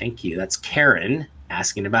see? Thank you. That's Karen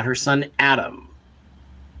asking about her son Adam.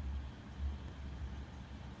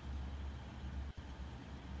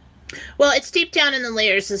 Well, it's deep down in the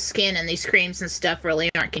layers of skin, and these creams and stuff really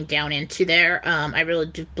aren't getting down into there. I really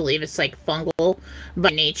do believe it's like fungal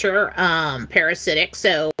by nature, parasitic.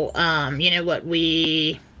 So, you know what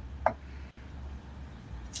we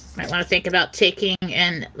might want to think about taking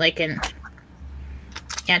and like an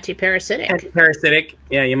anti-parasitic. Anti-parasitic,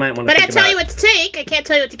 yeah, you might want to. But I tell you what to take. I can't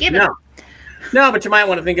tell you what to give him. No, but you might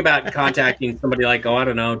want to think about contacting somebody like, I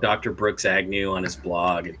don't know, Dr. Brooks Agnew on his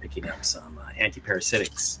blog and picking up some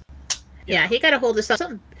anti-parasitics. Yeah, he got a hold of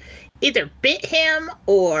something. Either bit him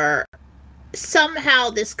or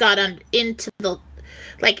somehow this got into the,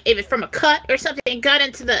 like, if it's from a cut or something, it got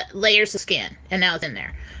into the layers of skin, and now it's in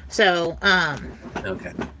there. So,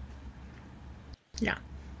 okay. Yeah.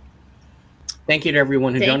 Thank you to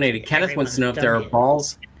everyone who donated. Kenneth wants to know if there are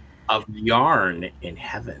balls of yarn in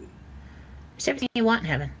heaven. There's everything you want in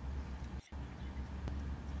heaven.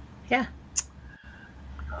 Yeah.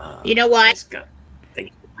 You know why?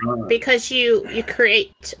 Because you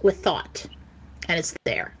create with thought, and it's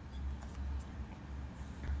there.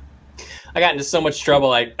 I got into so much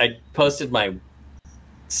trouble. I posted my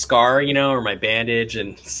scar, or my bandage,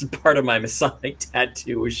 and part of my Masonic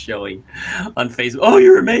tattoo was showing on Facebook. Oh,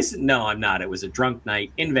 you're a Mason? No, I'm not. It was a drunk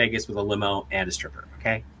night in Vegas with a limo and a stripper.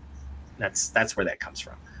 Okay, that's where that comes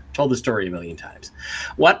from. Told the story a million times.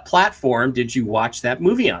 What platform did you watch that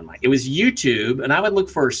movie on, Mike? It was YouTube, and I would look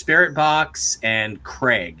for Spirit Box and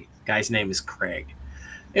Craig. Guy's name is Craig.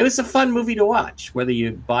 It was a fun movie to watch, whether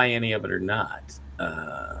you buy any of it or not.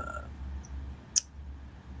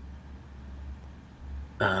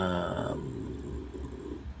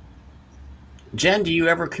 Jen, do you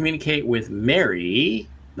ever communicate with Mary,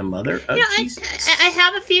 the mother of Jesus? I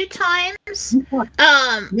have a few times.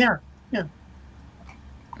 Yeah.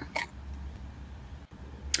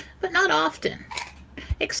 But not often,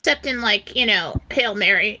 except in Hail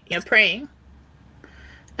Mary, praying.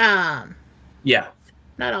 Yeah.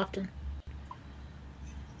 Not often.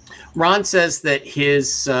 Ron says that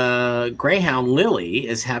his greyhound Lily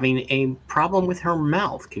is having a problem with her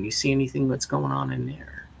mouth. Can you see anything that's going on in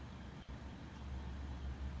there?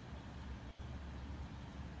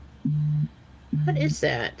 What is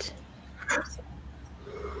that?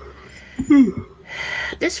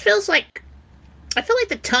 This feels like, I feel like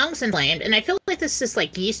the tongue's inflamed, and I feel like this is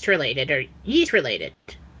like yeast related.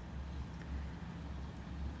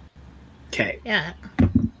 Okay. Yeah. I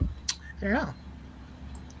don't know.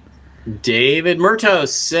 David Murtos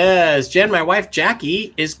says, Jen, my wife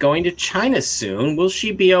Jackie is going to China soon. Will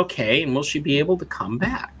she be okay, and will she be able to come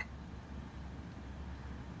back?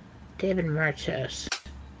 David Murtos.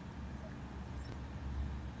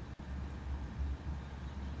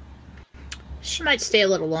 She might stay a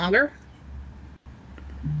little longer,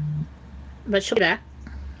 but she'll be back.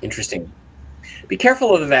 Interesting. Be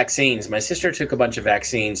careful of the vaccines. My sister took a bunch of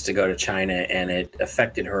vaccines to go to China, and it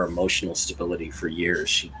affected her emotional stability for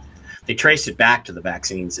years. They traced it back to the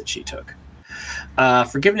vaccines that she took.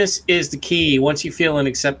 Forgiveness is the key. Once you feel and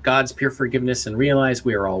accept God's pure forgiveness and realize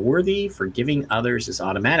we are all worthy, forgiving others is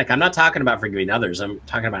automatic. I'm not talking about forgiving others. I'm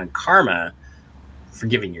talking about in karma,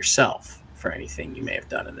 forgiving yourself for anything you may have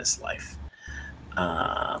done in this life.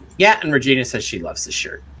 And Regina says she loves the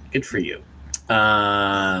shirt. Good for you.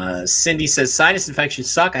 Cindy says sinus infections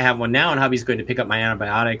suck. I have one now, and hubby's going to pick up my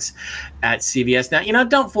antibiotics at CVS. Now,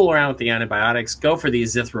 don't fool around with the antibiotics. Go for the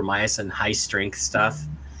azithromycin high strength stuff.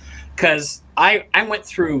 Because I went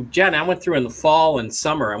through, Jen, I went through in the fall and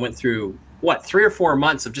summer, I went through, 3 or 4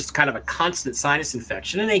 months of just kind of a constant sinus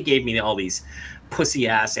infection. And they gave me all these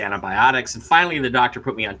pussy-ass antibiotics. And finally, the doctor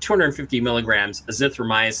put me on 250 milligrams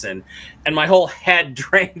azithromycin. And my whole head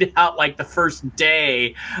drained out like the first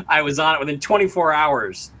day I was on it within 24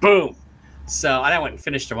 hours. Boom. So I went and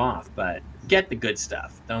finished them off. But get the good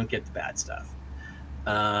stuff. Don't get the bad stuff.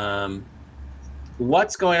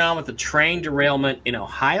 What's going on with the train derailment in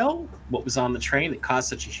Ohio? What was on the train that caused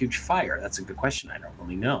such a huge fire? That's a good question. I don't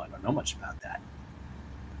really know. I don't know much about that.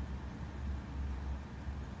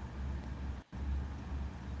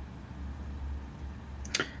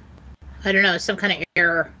 I don't know. Some kind of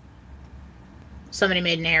error. Somebody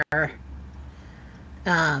made an error.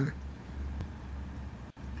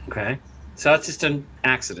 Okay. So it's just an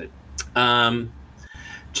accident.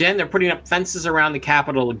 Jen, they're putting up fences around the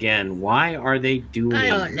Capitol again. Why are they doing I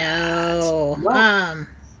don't know. Well,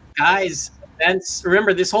 guys, events.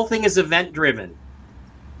 Remember, this whole thing is event driven.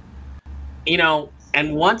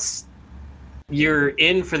 And once you're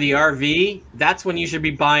in for the RV, that's when you should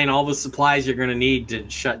be buying all the supplies you're going to need to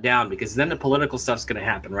shut down, because then the political stuff's going to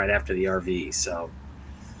happen right after the RV. So,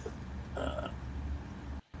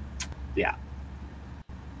 yeah.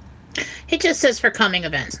 It just says for coming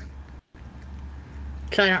events.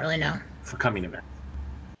 So I don't really know. For coming event.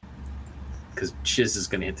 Because shiz is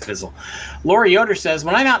going to hit the fizzle. Laura Yoder says,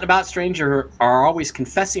 when I'm out and about, strangers are always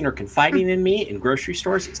confessing or confiding in me in grocery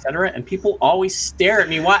stores, etc. And people always stare at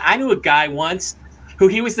me. Why? I knew a guy once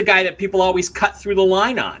he was the guy that people always cut through the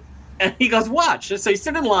line on. And he goes, watch. So he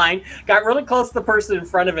stood in line, got really close to the person in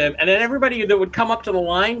front of him, and then everybody that would come up to the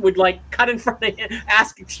line would cut in front of him,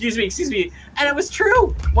 ask, excuse me. And it was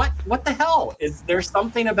true. What the hell? Is there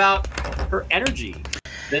something about her energy?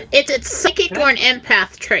 It's psychic or an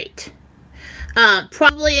empath trait.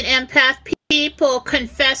 Probably an empath. People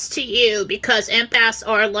confess to you because empaths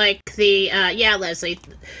are like the Leslie.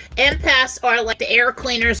 Empaths are like the air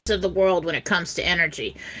cleaners of the world when it comes to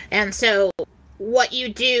energy. And so what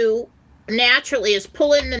you do naturally is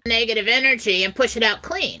pull in the negative energy and push it out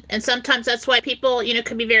clean. And sometimes that's why people,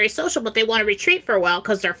 can be very social, but they want to retreat for a while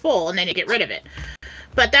because they're full and then you get rid of it.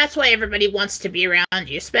 But that's why everybody wants to be around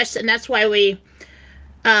you, especially, and that's why we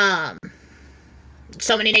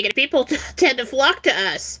so many negative people tend to flock to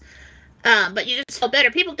us. But you just feel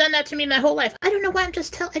better. People have done that to me my whole life. I don't know why I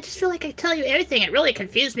just feel like I tell you everything. It really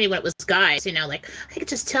confused me when it was guys, like I could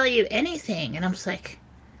just tell you anything. And I'm just like,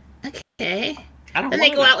 okay. Then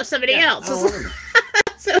they go out with somebody else.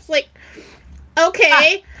 So it's like,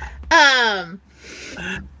 okay. I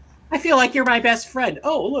feel like you're my best friend.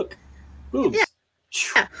 Oh, look. Boobs.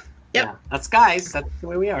 Yeah. Yeah. That's guys. That's the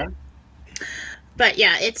way we are. But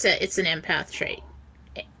yeah, it's an empath trait.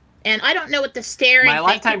 And I don't know what the staring my thing.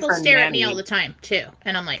 lifetime People friend stare Manny, at me all the time too.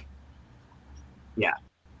 And I'm like, yeah.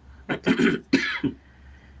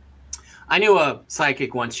 I knew a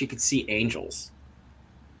psychic once. She could see angels.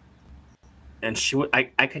 And she would,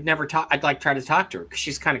 I could never talk. I'd try to talk to her because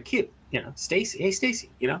she's kind of cute, Stacy. Hey,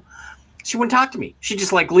 Stacy, she wouldn't talk to me. She'd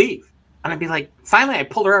just leave. And I'd be like, finally, I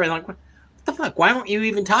pulled her over and I'm like, what the fuck? Why don't you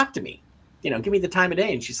even talk to me? Give me the time of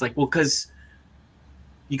day. And she's like, well, because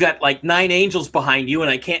you got 9 angels behind you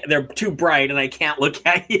and they're too bright and I can't look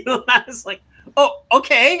at you. I was like, oh,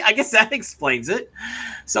 okay. I guess that explains it.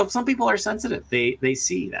 So some people are sensitive. They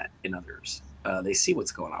see that in others. They see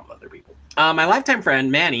what's going on with other people. My lifetime friend,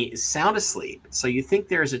 Manny, is sound asleep. So you think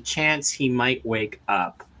there's a chance he might wake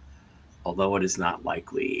up, although it is not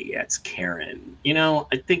likely. It's Karen. I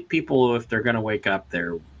think people, if they're going to wake up,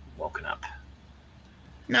 they're woken up.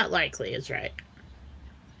 not likely is right.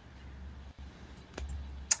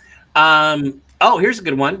 Oh, here's a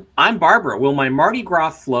good one. I'm Barbara. Will my Mardi Gras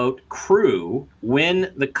float crew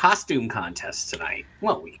win the costume contest tonight?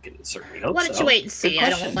 Well, we can certainly hope so. Why don't you wait and see? I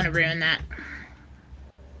don't want to ruin that.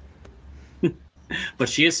 But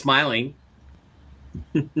she is smiling.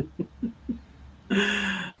 Yeah,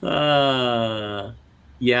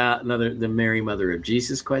 the Mary Mother of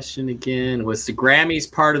Jesus question again. Was the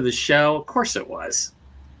Grammys part of the show? Of course it was.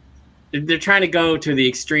 They're trying to go to the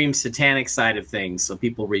extreme satanic side of things, so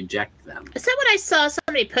people reject them. Is that what I saw?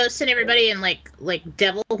 Somebody posting everybody in like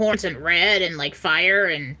devil horns and red and like fire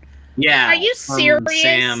and yeah. Are you serious?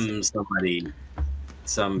 Sam, somebody,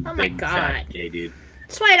 some oh my big God. fat gay dude.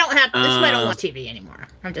 That's why I don't have. That's why I don't watch TV anymore.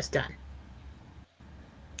 I'm just done.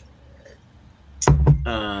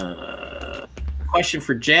 Question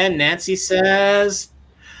for Jen. Nancy says,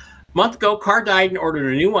 Month ago, car died and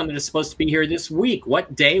ordered a new one that is supposed to be here this week.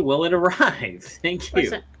 What day will it arrive? Thank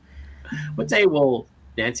you. What day will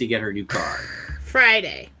Nancy get her new car?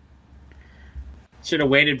 Friday. Should have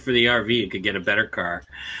waited for the RV and could get a better car.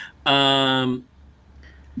 Hi,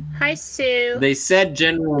 Sue. They said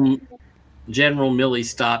General Milley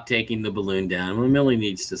stopped taking the balloon down. Well, Milley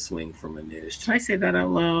needs to swing from a news. Did I say that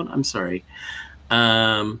out loud? I'm sorry.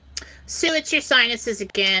 Sue, it's your sinuses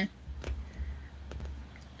again.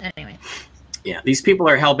 Anyway. Yeah, these people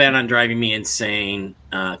are hell-bent on driving me insane.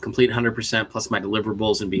 Complete 100% plus my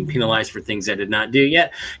deliverables and being penalized for things I did not do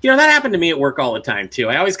yet. That happened to me at work all the time, too.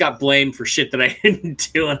 I always got blamed for shit that I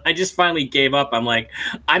didn't do, and I just finally gave up. I'm like,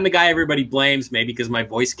 I'm the guy everybody blames, maybe because my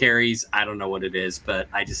voice carries. I don't know what it is, but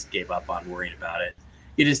I just gave up on worrying about it.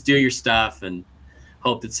 You just do your stuff and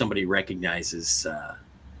hope that somebody recognizes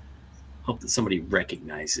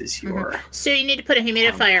your... So you need to put a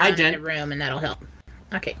humidifier on in the room, and that'll help.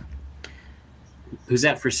 Okay. Who's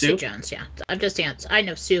that for Sue? Sue Jones, yeah. I'm just answering. I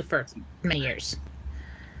know Sue for many years.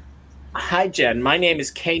 Hi, Jen. My name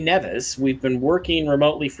is Kay Neves. We've been working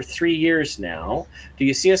remotely for 3 years now. Do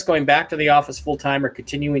you see us going back to the office full-time or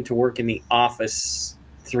continuing to work in the office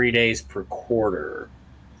 3 days per quarter?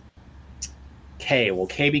 Kay, will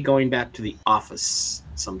Kay be going back to the office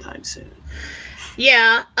sometime soon?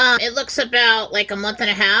 Yeah, it looks about like a month and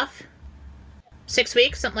a half. 6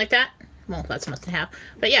 weeks, something like that. Well, that's a month and a half.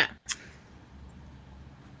 But yeah.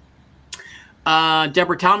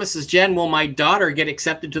 Deborah Thomas says, Jen, will my daughter get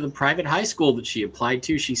accepted to the private high school that she applied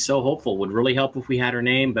to? She's so hopeful. Would really help if we had her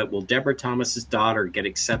name, but will Deborah Thomas's daughter get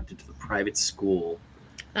accepted to the private school?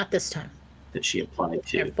 Not this time. That she applied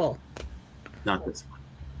to. They're full. Not this one.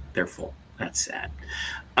 They're full. That's sad.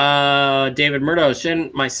 David Murdos, Jen,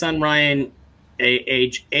 my son Ryan,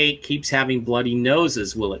 age 8, keeps having bloody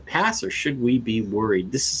noses. Will it pass or should we be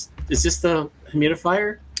worried? Is this the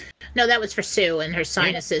humidifier? No, that was for Sue and her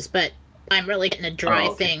sinuses, but I'm really getting a dry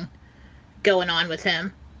thing going on with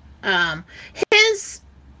him.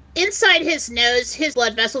 Inside his nose, his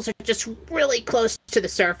blood vessels are just really close to the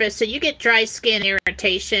surface, so you get dry skin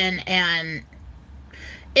irritation, and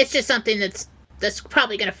it's just something that's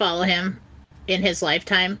probably going to follow him in his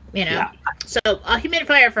lifetime. Yeah. So a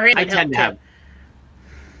humidifier for him would help too.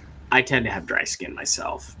 I tend to have dry skin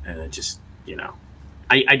myself, and it just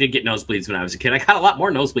I did get nosebleeds when I was a kid. I got a lot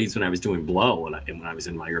more nosebleeds when I was doing blow when I was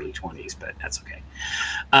in my early 20s, but that's okay.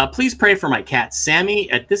 Please pray for my cat,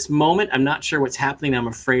 Sammy. At this moment, I'm not sure what's happening. I'm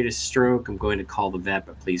afraid of stroke. I'm going to call the vet,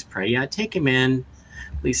 but please pray. Yeah, take him in,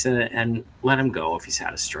 Lisa, and let him go if he's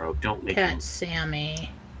had a stroke. Don't make him.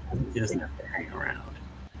 Sammy. He doesn't have to hang around.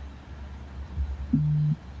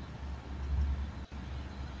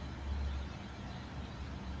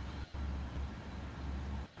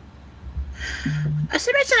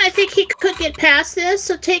 I think he could get past this,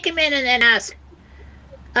 so take him in and then ask.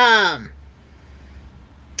 That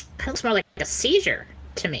looks more like a seizure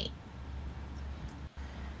to me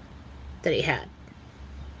that he had.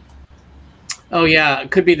 Oh, yeah.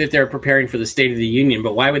 It could be that they're preparing for the State of the Union,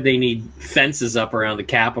 but why would they need fences up around the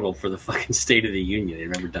Capitol for the fucking State of the Union? They've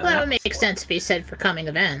never done that. Well, that would make sense if he said for coming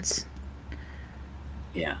events.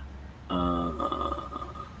 Yeah.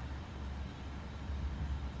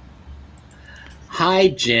 Hi,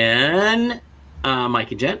 Jen.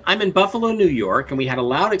 Mike and Jen. I'm in Buffalo, New York, and we had a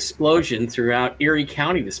loud explosion throughout Erie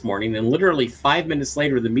County this morning. And literally 5 minutes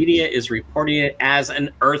later, the media is reporting it as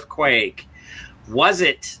an earthquake. Was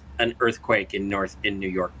it an earthquake in New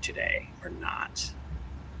York today or not?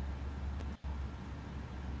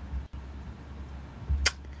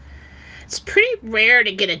 It's pretty rare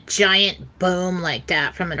to get a giant boom like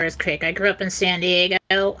that from an earthquake. I grew up in San Diego.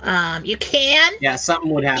 You can. Yeah,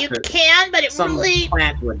 something would happen. You can, but it really...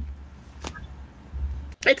 plant would.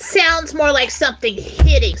 It sounds more like something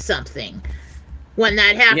hitting something when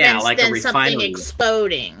that happens than something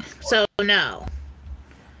exploding. So, no.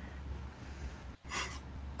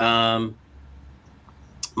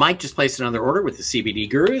 Mike just placed another order with the CBD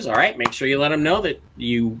Gurus. All right, make sure you let them know that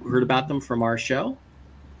you heard about them from our show.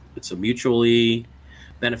 It's a mutually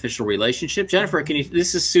beneficial relationship. Jennifer,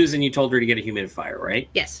 this is Susan. You told her to get a humidifier, right?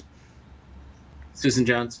 Yes. Susan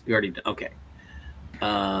Jones, you already, okay.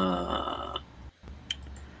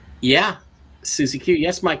 Yeah, Susie Q.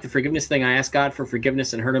 Yes, Mike, the forgiveness thing. I asked God for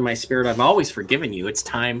forgiveness and heard in my spirit, I've always forgiven you. It's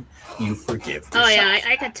time you forgive yourself. Oh, yeah,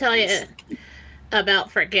 I could tell you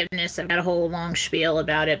about forgiveness. I've got a whole long spiel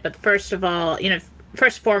about it. But first of all,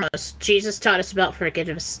 first and foremost, Jesus taught us about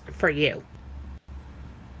forgiveness for you.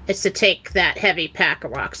 It's to take that heavy pack of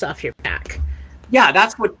rocks off your back. Yeah,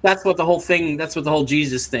 that's what the whole thing, that's what the whole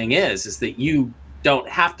Jesus thing is that you don't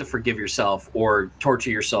have to forgive yourself or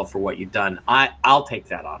torture yourself for what you've done. I'll take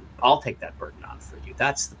that on. I'll take that burden on for you.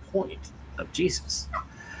 That's the point of Jesus.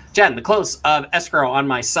 Jen, the close of escrow on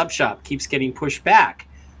my sub shop keeps getting pushed back.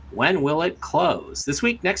 When will it close? This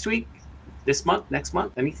week? Next week? This month? Next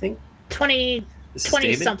month? Anything? 20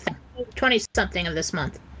 something. 20 something of this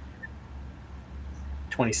month.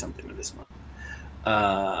 20 something of this month.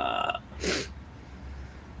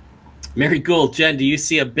 Mary Gould, Jen, do you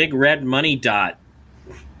see a big red money dot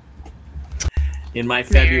in my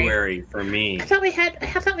February for me? I thought we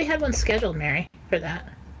had one scheduled, Mary, for that.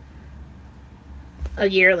 A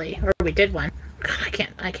yearly, or we did one. God,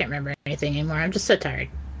 I can't remember anything anymore. I'm just so tired.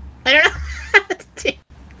 I don't know what to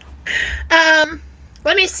do.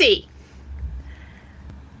 Let me see.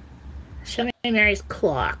 Show me Mary's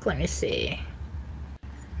clock. Let me see.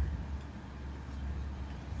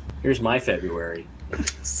 Here's my February.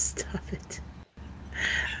 Stop it.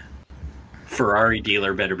 Ferrari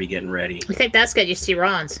dealer better be getting ready. I think that's good. You see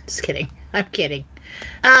Ron's. Just kidding. I'm kidding.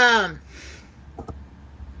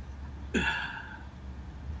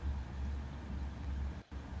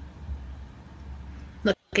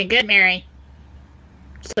 Looking good, Mary.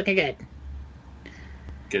 It's looking good.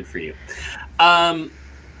 Good for you.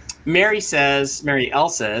 Mary L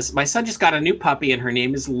says, my son just got a new puppy and her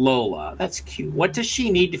name is Lola. That's cute. What does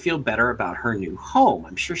she need to feel better about her new home?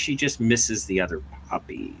 I'm sure she just misses the other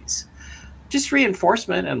puppies. Just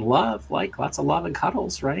reinforcement and love, like lots of love and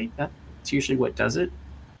cuddles, right? That's usually what does it.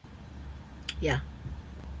 Yeah.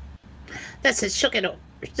 That's it. She'll get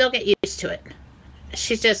used to it.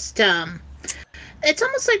 She's just, it's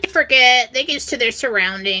almost like they get used to their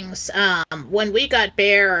surroundings. When we got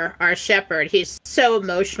Bear, our shepherd, he's so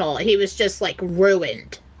emotional. He was just like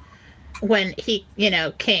ruined when he,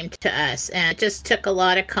 came to us, and it just took a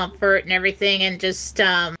lot of comfort and everything, and just,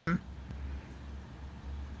 they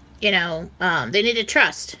need to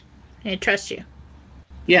trust. They need to trust you.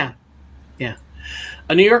 Yeah. Yeah.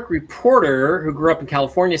 A New York reporter who grew up in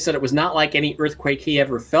California said it was not like any earthquake he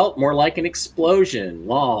ever felt, more like an explosion.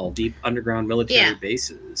 Lol, deep underground military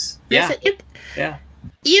bases. Yeah. Yeah.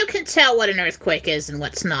 You can tell what an earthquake is and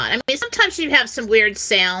what's not. I mean, sometimes you have some weird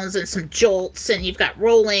sounds and some jolts, and you've got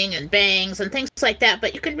rolling and bangs and things like that,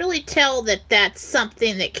 but you can really tell that that's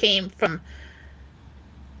something that came from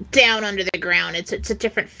down under the ground. It's a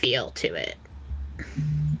different feel to it.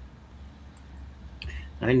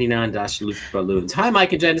 99 Dash Luft Balloons. Hi,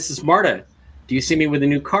 Mike and Jen. This is Marta. Do you see me with a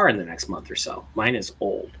new car in the next month or so? Mine is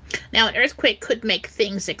old. Now, an earthquake could make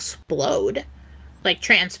things explode, like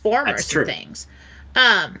transformers and things.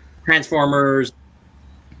 Transformers,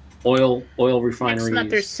 oil refineries. Next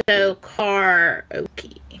month or so, car.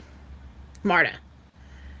 Okay. Marta.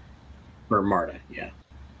 Or Marta, yeah.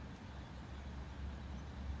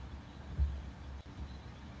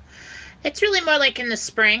 It's really more like in the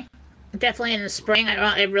spring. Definitely in the spring.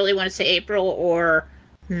 I really want to say April or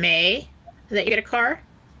May that you get a car.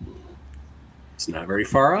 It's not very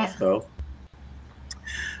far off, though.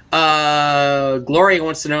 Gloria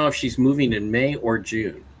wants to know if she's moving in May or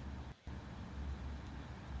June.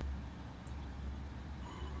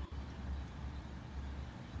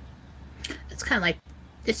 It's kind of like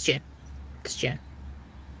it's June. It's June.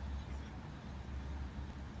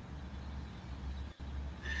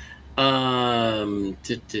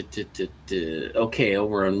 Okay,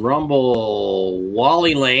 over on Rumble,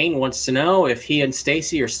 Wally Lane wants to know if he and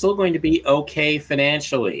Stacy are still going to be okay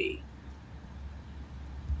financially.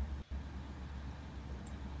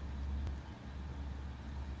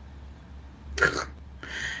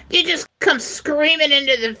 You just come screaming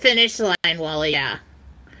into the finish line, Wally. Yeah.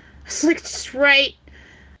 It's like just right.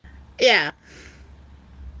 Yeah.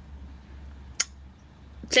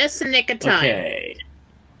 Just the nick of time. Okay.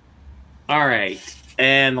 All right.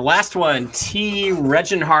 And the last one, T.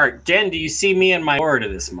 Regenhart. Jen, do you see me in my Florida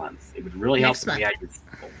this month? It would really help if we had your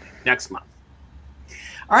next month.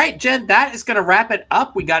 All right, Jen, that is going to wrap it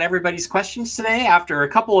up. We got everybody's questions today after a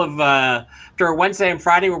couple of after Wednesday and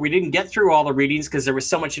Friday where we didn't get through all the readings because there was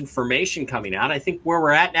so much information coming out. I think where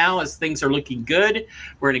we're at now is things are looking good.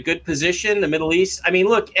 We're in a good position. The Middle East. I mean,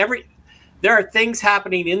 look, there are things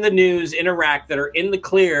happening in the news in Iraq that are in the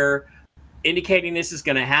clear, indicating this is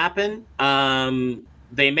going to happen.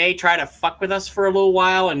 They may try to fuck with us for a little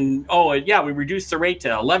while and, we reduced the rate to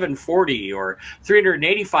 1140 or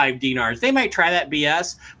 385 dinars. They might try that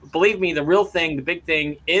BS. But believe me, the real thing, the big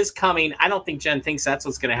thing is coming. I don't think Jen thinks that's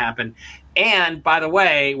what's going to happen. And by the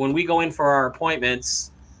way, when we go in for our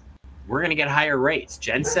appointments, we're going to get higher rates.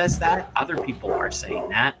 Jen says that. Other people are saying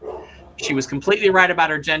that. She was completely right about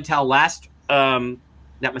her Gentel last.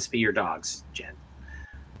 That must be your dogs, Jen.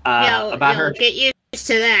 About her. Get used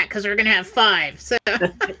to that because we're gonna have 5. So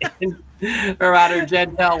We're out of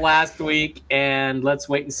Gentel last week, and let's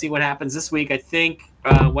wait and see what happens this week. I think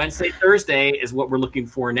Wednesday, Thursday is what we're looking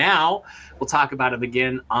for now. We'll talk about it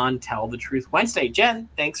again on Tell the Truth Wednesday. Jen,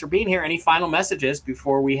 thanks for being here. Any final messages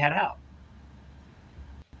before we head out?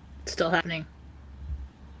 it's still happening.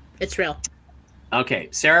 It's real. Okay,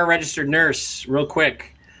 Sarah, registered nurse, real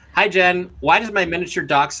quick. Hi, Jen. Why does my miniature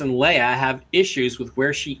dachshund Leia have issues with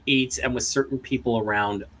where she eats and with certain people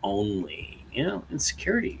around only? You know,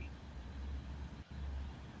 insecurity.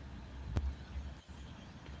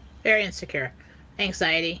 Very insecure.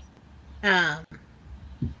 Anxiety. Yeah,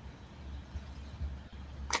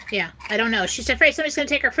 I don't know. She's afraid somebody's going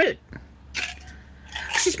to take her food.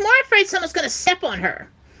 She's more afraid someone's going to step on her.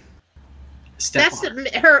 That's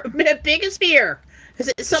her biggest fear. Is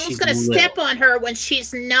that someone's going to step on her when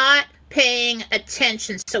she's not paying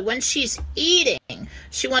attention. So when she's eating,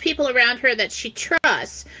 she wants people around her that she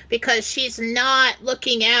trusts because she's not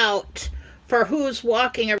looking out for who's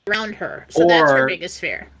walking around her. So that's her biggest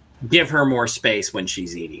fear. Give her more space when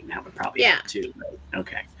she's eating. That would probably help too. Right?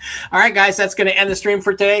 Okay. All right, guys, that's going to end the stream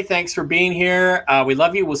for today. Thanks for being here. We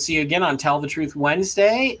love you. We'll see you again on Tell the Truth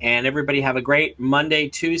Wednesday. And everybody have a great Monday,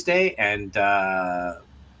 Tuesday. And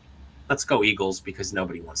let's go Eagles because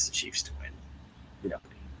nobody wants the Chiefs to win.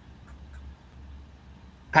 Nobody.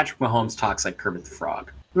 Patrick Mahomes talks like Kermit the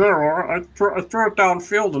Frog. Yeah, I threw it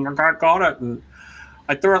downfield and the guy got it. And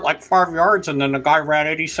I threw it like 5 yards, and then the guy ran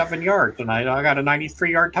 87 yards, and I got a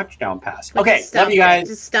 93-yard touchdown pass. Okay, love you guys.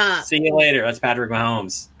 Just stop. See you later. That's Patrick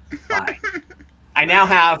Mahomes. Bye. I now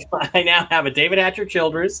have a David Hatcher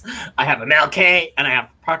Childress, I have a Mel K, and I have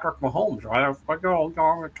Patrick Mahomes. I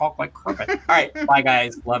talk like Kermit. All right, bye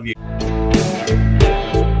guys. Love you.